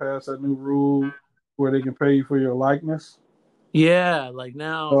when they pass that new rule where they can pay you for your likeness. Yeah, like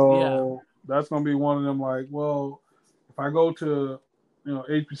now, yeah. So that's going to be one of them. Like, well, if I go to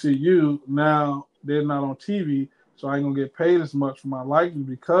HBCU now, they're not on TV, so I ain't gonna get paid as much for my likeness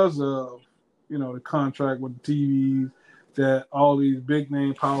because of the contract with the TVs that all these big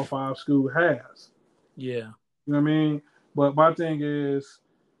name Power Five school has. Yeah. You know what I mean? But my thing is,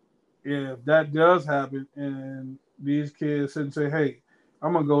 if that does happen and these kids sit and say, hey,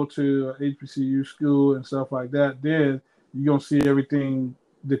 I'm going to go to HBCU school and stuff like that, then you're going to see everything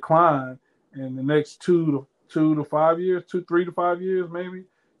decline in the next 3 to 5 years, maybe.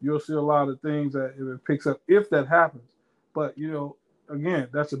 You'll see a lot of things that if it picks up, if that happens. But, again,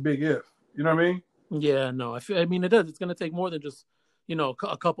 that's a big if. You know what I mean? Yeah, no. I mean, it does. It's going to take more than just,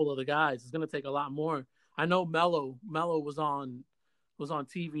 a couple of the guys. It's going to take a lot more. I know Melo was on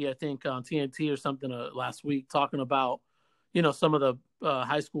TV, I think on TNT or something last week, talking about, some of the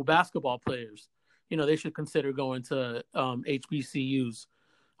high school basketball players. They should consider going to HBCUs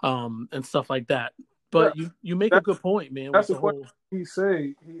and stuff like that. But Yeah, you make a good point, man. that's With the the question whole, he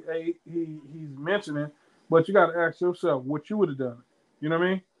say. He's mentioning, but you got to ask yourself what you would have done. You know what I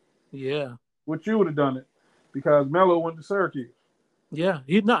mean? yeah, What you would have done it because Melo went to Syracuse. yeah,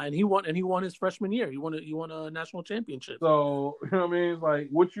 and he won his freshman year. He won a national championship. So you know what I mean? It's like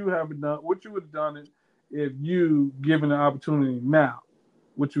what you have done, what you would have done it if you given the opportunity now.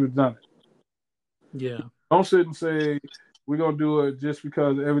 What you would have done it. Yeah. Don't sit and say we're gonna do it just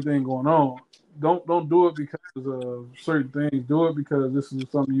because of everything going on. Don't do it because of certain things. Do it because this is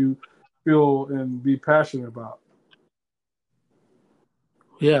something you feel and be passionate about.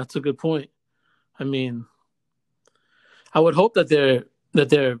 Yeah, that's a good point. I mean, I would hope that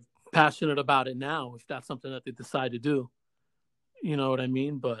they're passionate about it now if that's something that they decide to do. You know what I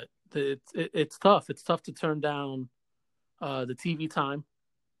mean? But it's tough. It's tough to turn down the TV time.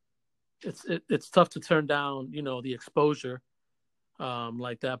 It's tough to turn down the exposure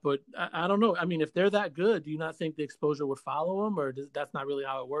like that. But I don't know. I mean, if they're that good, do you not think the exposure would follow them, or that's not really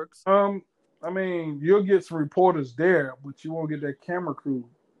how it works? I mean, you'll get some reporters there, but you won't get that camera crew.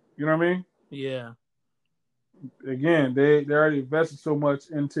 You know what I mean? Yeah. Again, they already invested so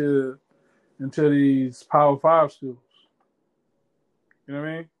much into these Power Five schools. You know what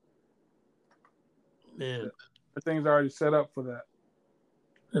I mean? Man, The thing's already set up for that.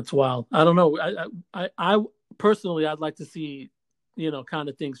 it's wild. I don't know. I personally, I'd like to see kind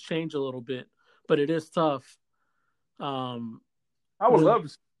of things change a little bit, but it is tough. Um, I would when love to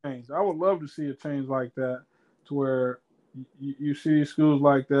see a change. I would love to see a change like that, to where you see schools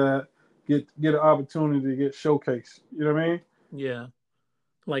like that get an opportunity to get showcased. You know what I mean? Yeah,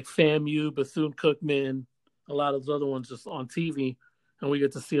 like FAMU, Bethune Cookman, a lot of those other ones just on TV, and we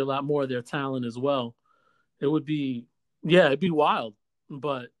get to see a lot more of their talent as well. It would be, yeah, it'd be wild.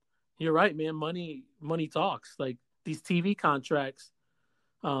 But you're right, man. Money talks. Like these TV contracts,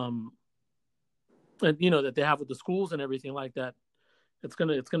 um, and that they have with the schools and everything like that. It's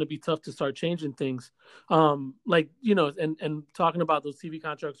gonna be tough to start changing things. Like and talking about those TV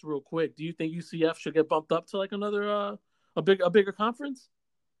contracts real quick. Do you think UCF should get bumped up to like another a bigger conference?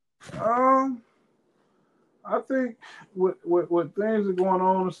 Um, I think with things that are going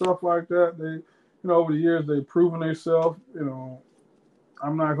on and stuff like that, they over the years they've proven themselves.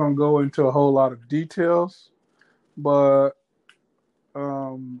 I'm not going to go into a whole lot of details, but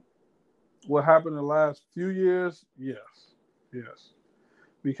um, what happened in the last few years, yes,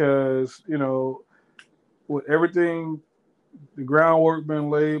 because with everything, the groundwork been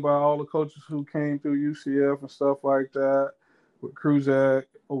laid by all the coaches who came through UCF and stuff like that, with Kruzak,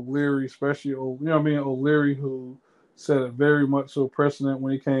 O'Leary, especially O'Leary, who set a very much so precedent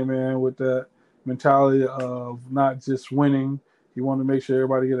when he came in with that mentality of not just winning. He wanted to make sure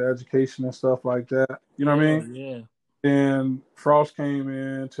everybody get an education and stuff like that. You know what I Yeah, mean? yeah. And Frost came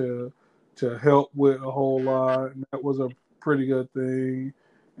in to help with a whole lot, and that was a pretty good thing.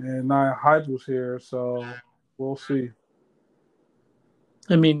 And Nia Hyde was here, so we'll see.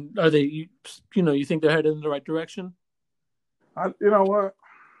 I mean, are they? You think they're headed in the right direction? You know what?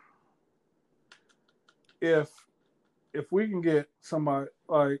 If we can get somebody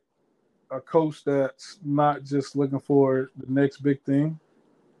like a coach that's not just looking for the next big thing,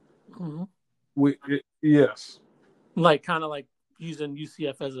 Mm-hmm. yes, Like kind of like using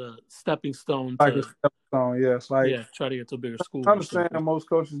UCF as a stepping stone like a to stepping stone. Yes, like try to get to a bigger school I or understand something. most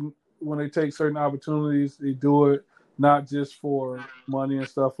coaches when they take certain opportunities, they do it not just for money and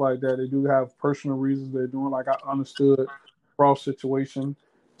stuff like that. They do have personal reasons they're doing. Like I understood Frost situation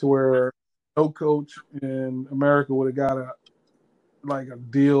to where no coach in America would have got a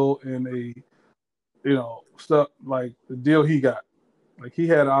deal and stuff like the deal he got. Like he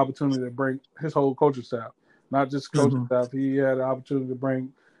had an opportunity to bring his whole coaching staff, not just coaching staff. He had an opportunity to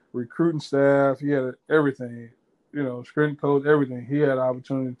bring recruiting staff. He had everything, strength coach, everything. He had an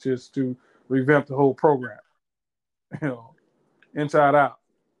opportunity just to revamp the whole program, inside out.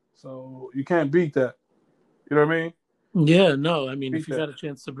 So you can't beat that. You know what I mean? Yeah, no. I mean, Beat if you that. got a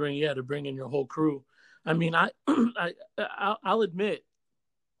chance to bring in your whole crew, I mean, I'll admit,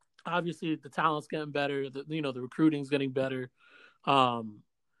 obviously the talent's getting better. The recruiting's getting better. Um,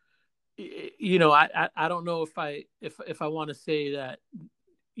 I don't know if I want to say that,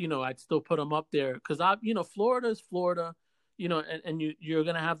 I'd still put them up there because Florida is Florida, and you're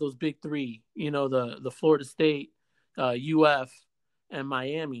gonna have those big three, the Florida State, UF, and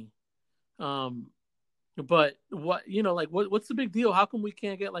Miami. But what's the big deal? How come we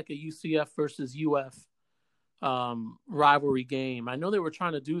can't get like a UCF versus UF rivalry game? I know they were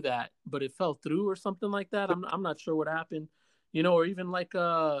trying to do that, but it fell through or something like that. I'm not sure what happened, or even like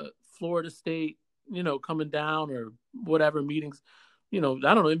Florida State, coming down or whatever meetings, I don't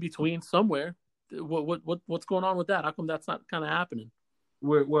know, in between somewhere. What's going on with that? How come that's not kind of happening?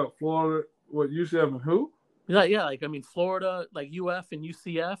 With what Florida? What UCF and who? Yeah, like I mean, Florida, like UF and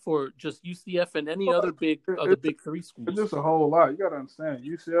UCF, or just UCF and any other big three schools. It's just a whole lot. You got to understand.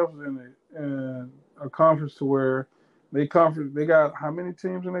 UCF is in a conference to where they got how many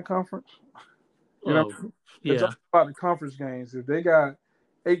teams in their conference? Yeah. It's all about the conference games. If they got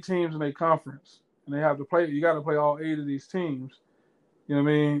 8 teams in their conference and they have to play, you got to play all 8 of these teams. You know what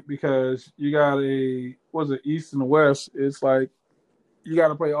I mean? Because you got East and the West. It's like you got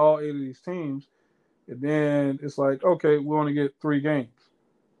to play all 8 of these teams. And then it's like, okay, we only get 3 games.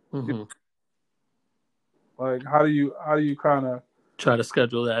 Mm-hmm. Like, how do you kind of try to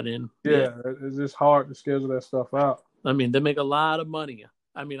schedule that in? Yeah, it's just hard to schedule that stuff out. I mean, they make a lot of money.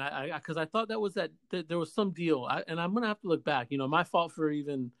 I mean, because I thought that there was some deal, and I'm gonna have to look back. My fault for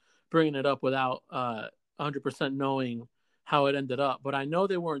even bringing it up without 100% knowing how it ended up. But I know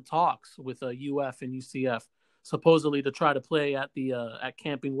they were in talks with UF and UCF, supposedly to try to play at the at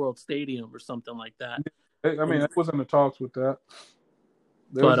Camping World Stadium or something like that. I mean, it was in the talks with that.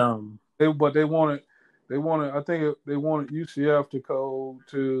 They wanted. I think they wanted UCF to go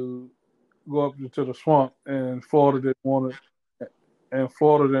up to the Swamp, and Florida didn't want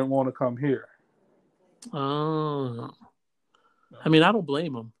to come here. Oh, I mean, I don't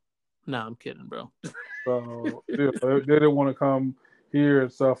blame them. Nah, I'm kidding, bro. So they didn't want to come here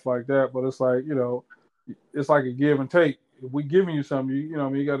and stuff like that. But it's like, it's like a give and take. If we giving you something,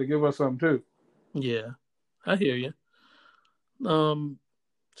 you got to give us something too. Yeah, I hear you.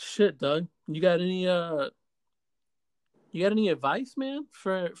 Shit, Doug, you got any advice, man,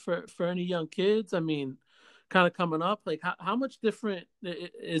 for any young kids? I mean, kind of coming up, like how much different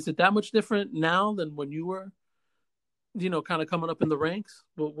is it? That much different now than when you were, kind of coming up in the ranks?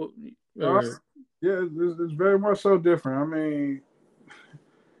 Yeah, it's very much so different. I mean,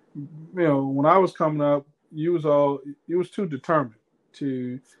 when I was coming up, you was too determined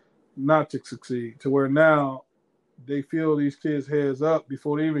to not to succeed. To where now they fill these kids' heads up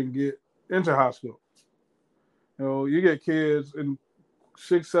before they even get into high school. You get kids in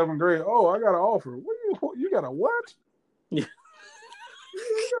 6th, 7th grade. Oh, I got an offer. You got a what? Yeah.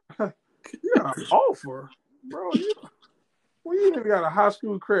 You got an offer, bro. You even got a high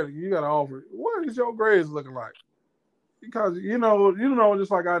school credit. You got an offer. What is your grades looking like? Because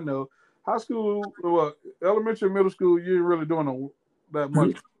just like I know, high school, elementary, middle school, you ain't really doing that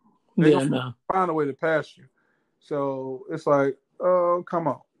much. They find a way to pass you. So it's like, oh, come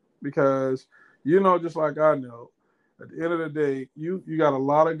on, because just like I know, at the end of the day, you got a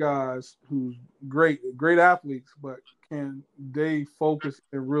lot of guys who's great athletes, but can they focus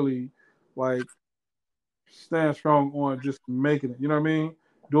and really like stand strong on just making it? You know what I mean?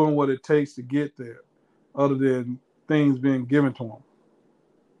 Doing what it takes to get there, other than things being given to them.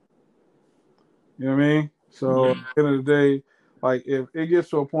 You know what I mean? So at the end of the day, like if it gets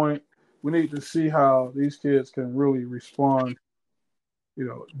to a point, we need to see how these kids can really respond.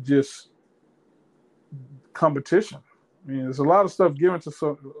 Just competition. I mean, there's a lot of stuff given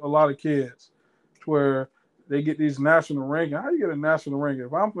to a lot of kids where they get these national rankings. How do you get a national ranking?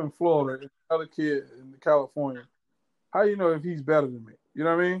 If I'm in Florida and another kid in California, how do you know if he's better than me? You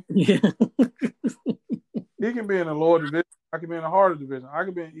know what I mean? Yeah. He can be in the lower division. I can be in the harder division. I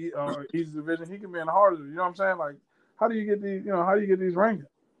can be in easy division. He can be in the harder division. You know what I'm saying? Like, how do you get these? How do you get these rankings?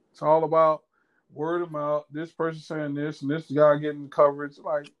 It's all about word of mouth. This person saying this, and this guy getting coverage.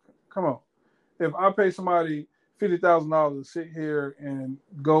 Like, come on. If I pay somebody $50,000 to sit here and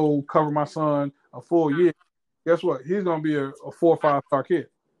go cover my son a full year, guess what? He's gonna be a 4 or 5 star kid.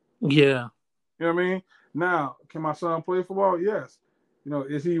 Yeah. You know what I mean? Now, can my son play football? Yes. You know,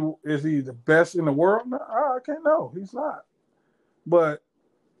 is he the best in the world? No, I can't know. He's not. But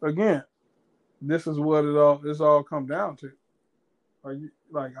again, this is what it's all come down to.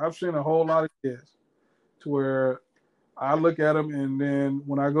 Like I've seen a whole lot of kids to where I look at them, and then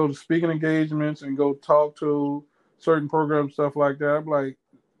when I go to speaking engagements and go talk to certain programs, stuff like that, I'm like,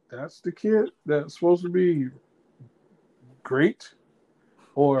 that's the kid that's supposed to be great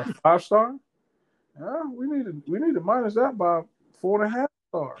or 5 star. Yeah, we need to minus that by 4.5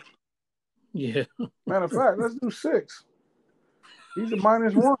 stars. Yeah. Matter of fact, let's do 6. He's a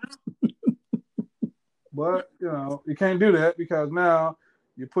 -1. But you can't do that because now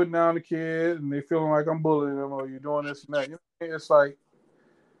you're putting down the kid and they feeling like I'm bullying them or you're doing this and that. It's like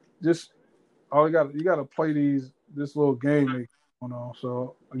just all you got to play this little game they going on.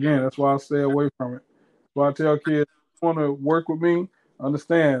 So again, that's why I stay away from it. So I tell kids, if you want to work with me,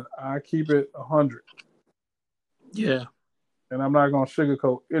 understand I keep it 100. Yeah. And I'm not gonna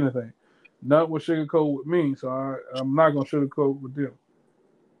sugarcoat anything. Nothing will sugarcoat with me, so I'm not gonna sugarcoat with them.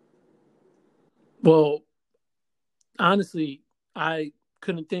 Well, honestly, I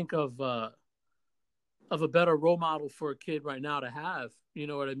couldn't think of a better role model for a kid right now to have. You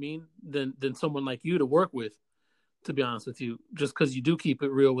know what I mean? Than someone like you to work with. To be honest with you, just because you do keep it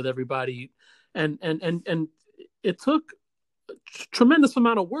real with everybody, and it took a tremendous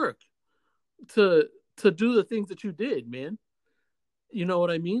amount of work to do the things that you did, man. You know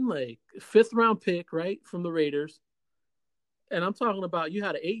what I mean? Like 5th round pick, right, from the Raiders. And I'm talking about you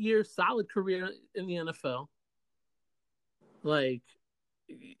had an 8-year solid career in the NFL. Like,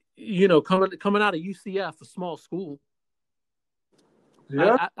 coming out of UCF, a small school.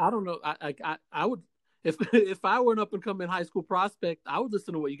 Yeah. I don't know. I would if I were an up and coming high school prospect, I would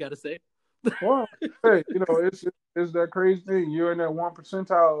listen to what you got to say. Well, hey, it's that crazy thing. You're in that 1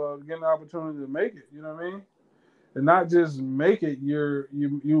 percentile of getting the opportunity to make it. You know what I mean? And not just make it. You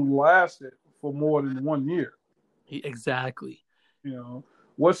lasted for more than 1 year. Exactly.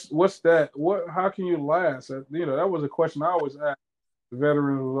 What's that? How can you last? That was a question I always asked. The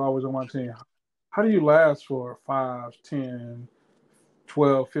veterans was always on my team. How do you last for 5, 10,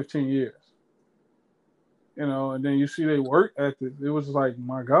 12, 15 years? And then you see they work ethic. It was like,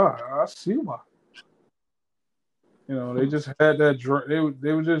 my God, I see why. They just had that.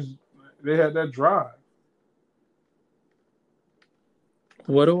 They had that drive.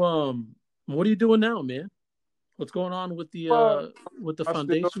 What are you doing now, man? What's going on with the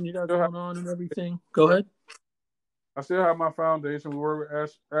foundation you got going on and everything? Go ahead. I still have my foundation. We work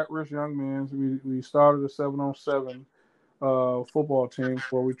with at-risk young men. We started a 7-on-7 football team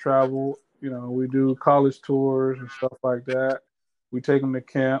where we travel. We do college tours and stuff like that. We take them to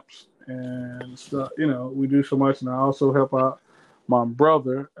camps and stuff. We do so much. And I also help out my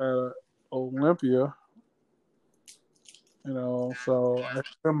brother at Olympia. So I help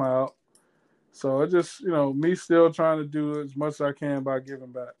him out. So it just, me still trying to do as much as I can by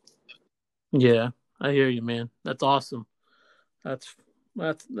giving back. Yeah, I hear you, man. That's awesome. That's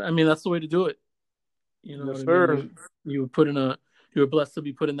the way to do it. You know Yes, what sir. I mean? You were blessed to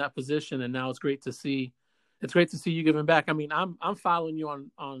be put in that position, and now it's great to see. It's great to see you giving back. I mean, I'm following you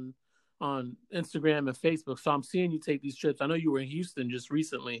on Instagram and Facebook, so I'm seeing you take these trips. I know you were in Houston just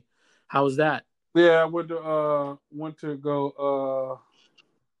recently. How was that? Yeah, I went to go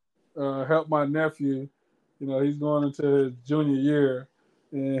help my nephew. He's going into his junior year,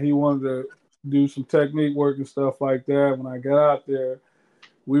 and he wanted to do some technique work and stuff like that. When I got out there,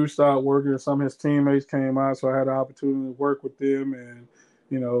 we started working, and some of his teammates came out, so I had the opportunity to work with them and,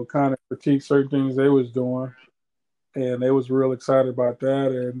 kind of critique certain things they was doing. And they was real excited about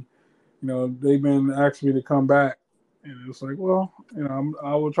that. And, they've been asking me to come back. And it's like, well,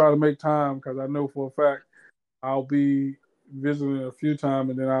 I will try to make time because I know for a fact I'll be visiting a few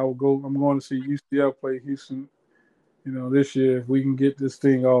times, and then I will go. I'm going to see UCF play Houston, this year if we can get this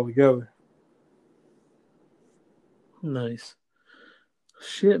thing all together. Nice.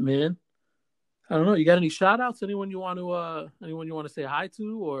 Shit, man. I don't know. You got any shout outs? Anyone you want to say hi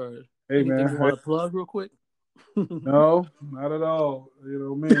to, or Hey, anything man. you want to plug real quick? No, not at all.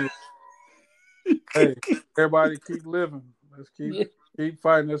 Me. Hey, everybody keep living. Let's keep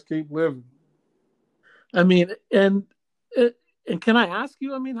fighting. Let's keep living. I mean, and can I ask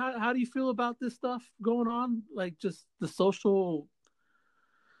you? I mean, how do you feel about this stuff going on? Like, just the social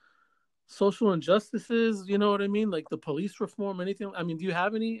social injustices, you know what I mean? Like the police reform, anything. I mean, do you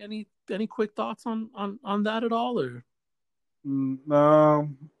have any quick thoughts on that at all, or? No,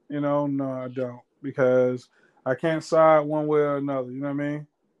 I don't, because I can't side one way or another. You know what I mean?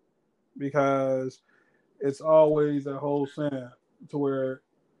 Because it's always a whole saying to where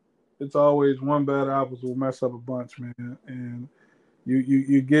it's always one bad apple will mess up a bunch, man. And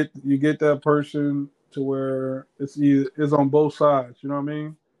you get that person to where it's on both sides. You know what I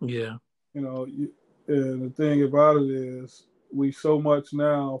mean? Yeah. You know, and the thing about it is we so much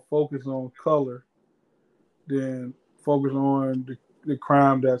now focus on color than focus on the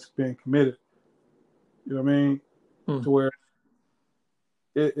crime that's been committed. You know what I mean? Hmm. To where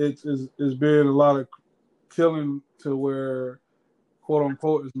it's been a lot of killing to where quote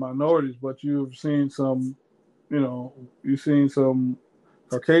unquote is minorities, but you've seen some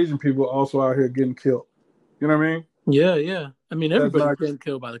Caucasian people also out here getting killed. You know what I mean? Yeah, yeah. I mean, That's everybody's not getting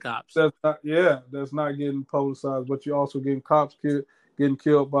killed by the cops. that's not getting publicized, but you're also getting cops getting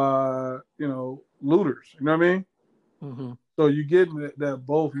killed by looters. You know what I mean? Hmm. So you getting that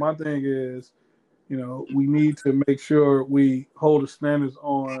both. My thing is, we need to make sure we hold the standards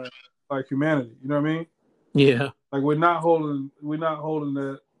on like humanity. You know what I mean? Yeah. Like we're not holding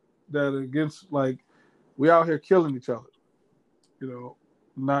that against, like, we out here killing each other.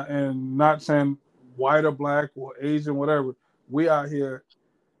 Not saying white or black or Asian, whatever. We out here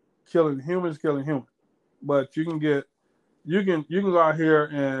killing humans. But you can go out here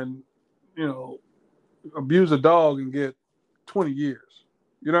and you know abuse a dog and get 20 years.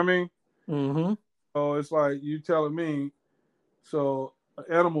 You know what I mean? Hmm. So it's like you telling me, so an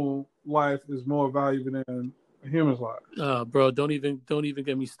animal life is more valuable than a human's life. Bro, don't even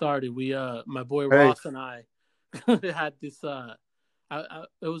get me started. My boy Hey, Ross and I had this. It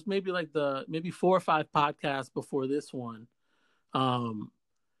was maybe 4 or 5 podcasts before this one. Um,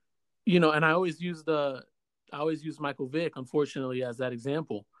 and I always use Michael Vick, unfortunately, as that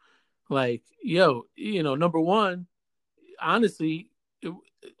example. Like, yo, number one, honestly,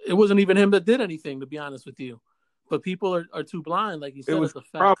 it wasn't even him that did anything, to be honest with you. But people are too blind, like you it said, was at the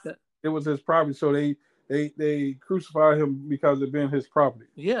fact property. that, It was his property, so they crucified him because it being his property.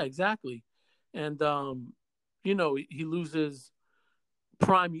 yeah, exactly. And he loses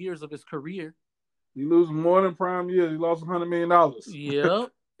prime years of his career. He loses more than prime years. He lost $100 million. Yeah.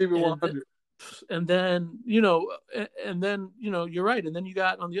 Even one And hundred. and then you're right. And then you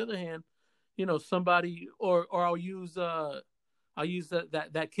got, on the other hand, somebody, or I'll use that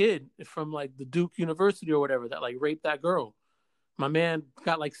kid from like the Duke University or whatever that like raped that girl. My man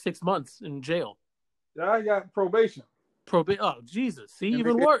got like 6 months in jail. Yeah, I got probation, Oh, Jesus. See, and they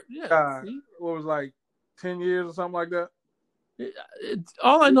even gave worse. Yeah. guy See, what was like 10 years or something like that.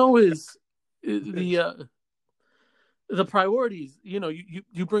 all I know is the priorities.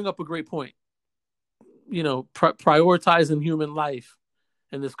 You bring up a great point. Prioritizing human life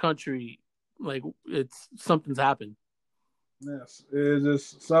in this country, like, it's something's happened. Yes, it's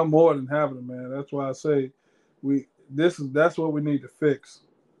just something more than happening, man. That's why I say that's what we need to fix.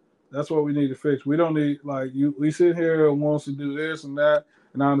 That's what we need to fix. We don't need, like, you. We sit here and wants to do this and that,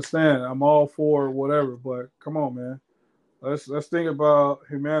 and I understand. I'm all for whatever, but come on, man. Let's think about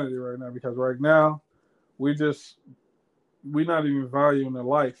humanity right now, because right now we're not even valuing the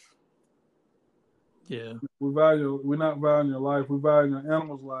life. Yeah. We're not valuing your life. We're valuing an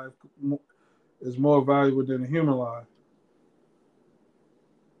animal's life is more valuable than a human life.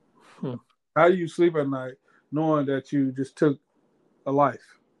 Hmm. How do you sleep at night knowing that you just took a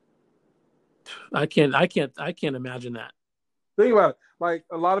life? I can't imagine that. Think about it. Like,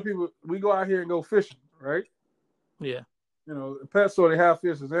 a lot of people, we go out here and go fishing, right? Yeah. A pet store, they have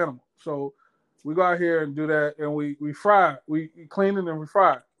fish as animals. So we go out here and do that, and we fry it. We clean it and we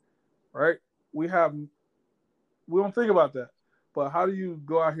fry it, right? We don't think about that. But how do you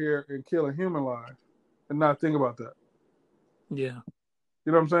go out here and kill a human life and not think about that? Yeah.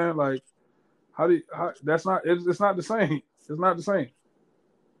 You know what I'm saying? Like, that's not, it's not the same. It's not the same.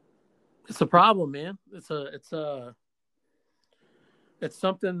 It's a problem, man. It's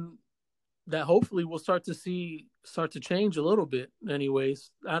something that hopefully we'll start to change a little bit,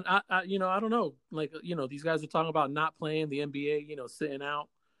 anyways. And I don't know. Like, these guys are talking about not playing the NBA, sitting out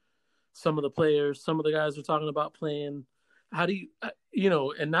some of the players. Some of the guys are talking about playing. How do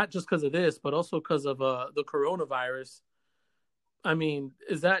and not just because of this, but also because of the coronavirus. I mean,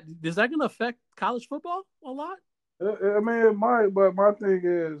 is that going to affect college football a lot? I mean, it might, but my thing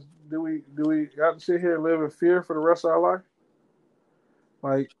is, do we have to sit here and live in fear for the rest of our life?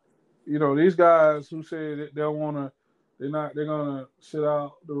 Like, these guys who say that they don't want to, they're gonna sit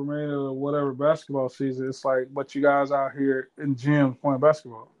out the remainder of whatever basketball season. It's like, but you guys out here in gyms playing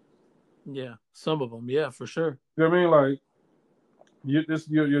basketball. Yeah, some of them. Yeah, for sure. You know what I mean? Like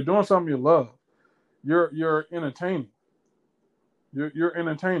you're doing something you love. You're entertaining. You're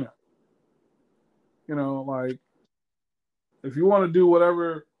entertainer. You know, like if you want to do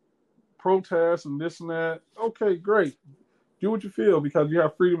whatever protest and this and that, okay, great. Do what you feel because you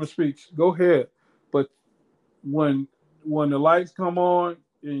have freedom of speech. Go ahead. But when when the lights come on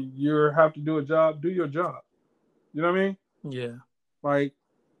and you have to do a job, do your job. You know what I mean? Yeah. Like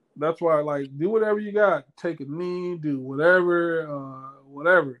that's why like do whatever you got. Take a knee, do whatever,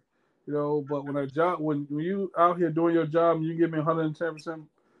 whatever. You know, but when you out here doing your job and you give me 110%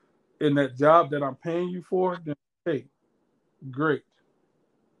 in that job that I'm paying you for, then hey, great.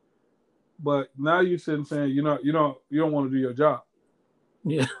 But now you're sitting saying you don't want to do your job.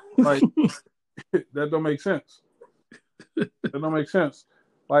 Yeah. Like that don't make sense. That don't make sense.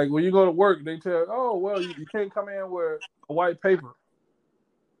 Like when you go to work, they tell, oh well, you can't come in with a white paper.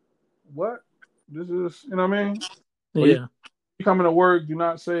 What? This is you know what I mean? Or Yeah. you come into work, do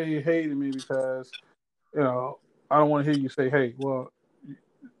not say hey to me because you know I don't want to hear you say hey. Well, you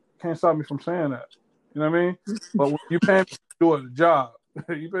can't stop me from saying that. You know what I mean? But when you pay me to do a job,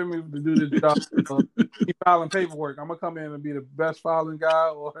 you pay me to do this job. Keep filing paperwork. I'm gonna come in and be the best filing guy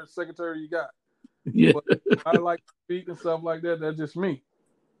or secretary you got. Yeah. But I like to speak and stuff like that. That's just me.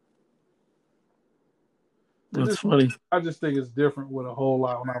 It That's just funny. I just think it's different with a whole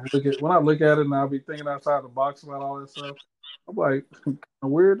lot when I look at it and I'll be thinking outside the box about all that stuff. I'm like, it's kind of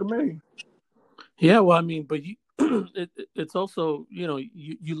weird to me. Yeah, well, I mean, but it's also,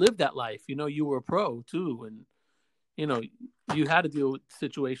 you lived that life. You were a pro too, and you know, you had to deal with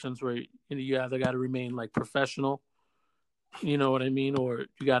situations where you either got to remain like professional, you know what I mean, or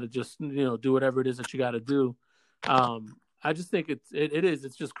you got to just do whatever it is that you got to do. I just think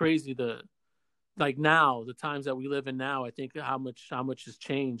it's just crazy the like now the times that we live in now. I think how much has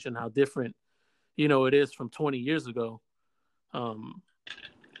changed and how different it is from 20 years ago. Um,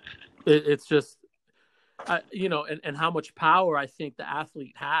 it's just and how much power I think the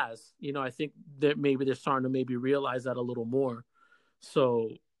athlete has. I think that maybe they're starting to maybe realize that a little more. So,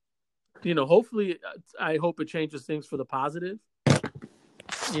 hopefully, I hope it changes things for the positive.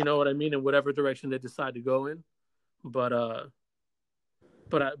 You know what I mean? In whatever direction they decide to go in. But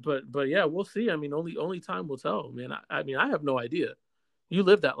but yeah, we'll see. I mean, only time will tell, man. I mean, I have no idea. You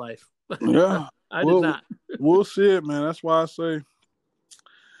lived that life. Yeah, I did we'll not. we'll see it, man. That's why I say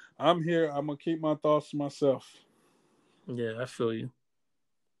I'm here. I'm gonna keep my thoughts to myself. Yeah, I feel you.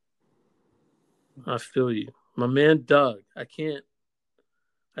 I feel you, my man, Doug. I can't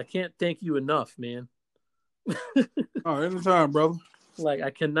thank you enough, man. Oh, anytime, brother. Like I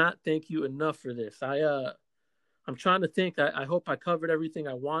cannot thank you enough for this. I'm trying to think. I hope I covered everything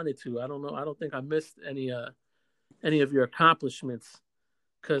I wanted to. I don't know. I don't think I missed any of your accomplishments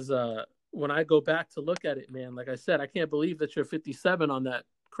because when I go back to look at it, man, like I said, I can't believe that you're 57 on that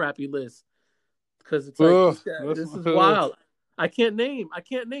crappy list because it's like this is wild. I can't name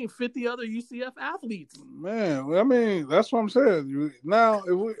 50 other UCF athletes. man. I mean, that's what I'm saying. Now,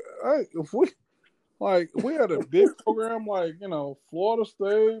 if we had a big program like Florida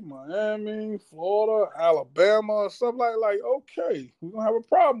State, Miami, Florida, Alabama, stuff like okay, we don't have a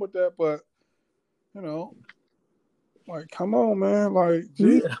problem with that. But you know, like come on, man, like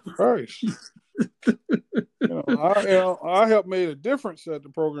Jesus Yeah, Christ, I helped made a difference at the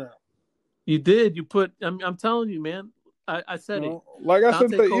program. you did. You put. I'm telling you, man. I said it. Like I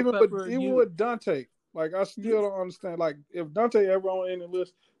said, Dante even with Culpepper, even you. with Dante, like I still don't understand. Like if Dante ever on any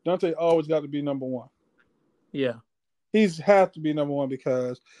list, Dante always got to be number one. Yeah. He's have to be number one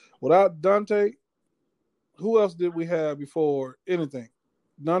because without Dante, who else did we have before anything?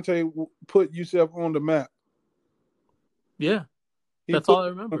 Dante put UCF on the map. Yeah. He That's put all I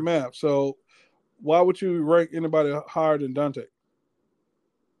it on the remember. map. So why would you rank anybody higher than Dante?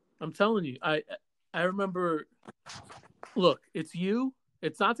 I'm telling you. I remember. Look, it's you.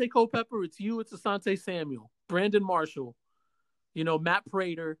 It's Dante Culpepper. It's you. It's Asante Samuel, Brandon Marshall. Matt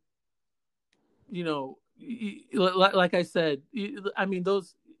Prater. Like I said. I mean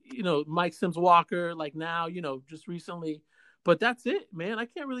those. Mike Sims Walker. Like now. Just recently. But that's it, man. I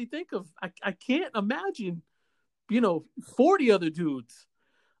can't really think of. I can't imagine. 40 other dudes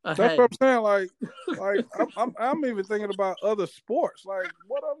That's what ahead. I'm saying. Like I'm even thinking about other sports. Like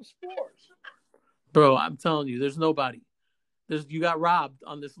what other sports? Bro, I'm telling you, there's nobody. You got robbed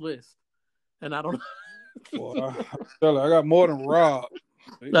on this list, and I don't. Well, I tell you, I got more than Rob.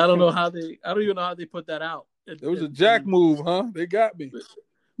 I don't know how they. I don't even know how they put that out. It was a jack move, huh? They got me.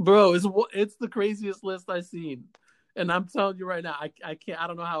 Bro, it's the craziest list I've seen, and I'm telling you right now, I can't. I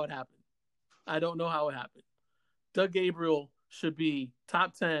don't know how it happened. I don't know how it happened. I don't know how it happened. Doug Gabriel should be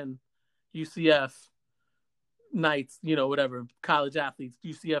top 10, UCF Knights, whatever, college athletes,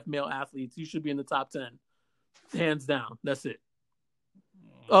 UCF male athletes, you should be in the top 10. Hands down. That's it.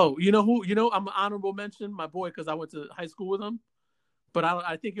 Oh, you know who? I'm an honorable mention, my boy, because I went to high school with him. But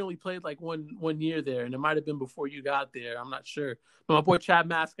I think he only played like one year there, and it might have been before you got there. I'm not sure. But my boy Chad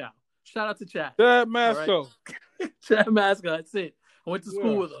Mascow. Shout out to Chad. Chad Mascow. Right? Chad Mascow. That's it. I went to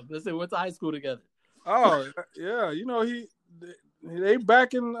school with him. That's it. We went to high school together. Oh yeah, they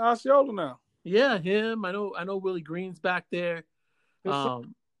back in Osceola now. Yeah, him. I know Willie Green's back there. All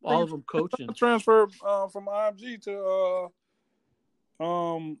of them coaching. Transfer from IMG to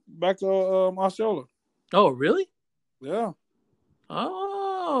back to Osceola. Oh, really? Yeah.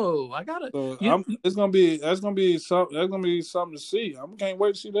 Oh, I got it. So that's gonna be something to see. I can't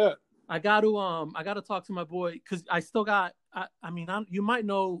wait to see that. I got to talk to my boy because I still got. You might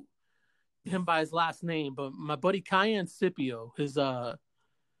know him by his last name, but my buddy Cayenne Scipio, his older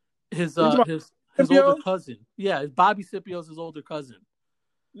cousin. Yeah, Bobby Scipio's his older cousin.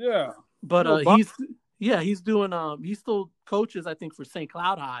 Yeah, but he's doing he still coaches, I think, for St.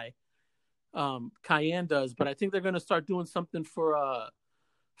 Cloud High. Cayenne does, but I think they're gonna start doing something for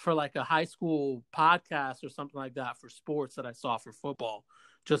like a high school podcast or something like that for sports that I saw for football.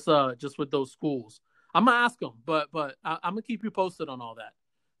 Just with those schools. I'm gonna ask them, but I'm gonna keep you posted on all that.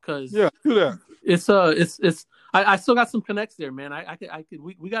 Cause do that. It's I still got some connects there, man.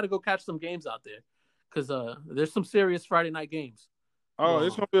 We got to go catch some games out there, cause there's some serious Friday night games. Oh,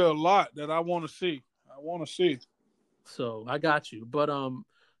 it's gonna be a lot that I want to see. So I got you, but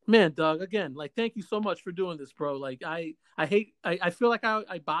man, Doug, again, like, thank you so much for doing this, bro. Like, I feel like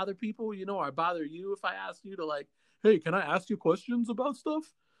I bother people, or I bother you if I ask you to, like, hey, can I ask you questions about stuff?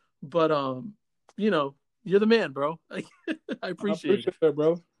 But you're the man, bro. Like, I appreciate it, that,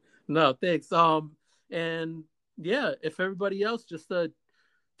 bro. No, thanks. And yeah, if everybody else just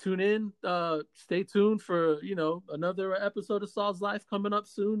tune in, stay tuned for another episode of Saul's Life coming up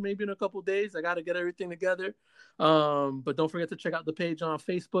soon, maybe in a couple days. I got to get everything together. But don't forget to check out the page on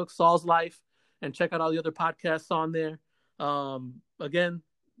Facebook, Saul's Life, and check out all the other podcasts on there. Again,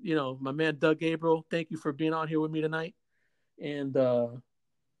 my man Doug Gabriel, thank you for being on here with me tonight. And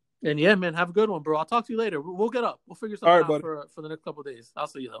yeah, man, have a good one, bro. I'll talk to you later. We'll get up. We'll figure something out for the next couple of days. I'll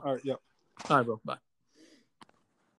see you though. All right, yeah. All right, bro. Bye.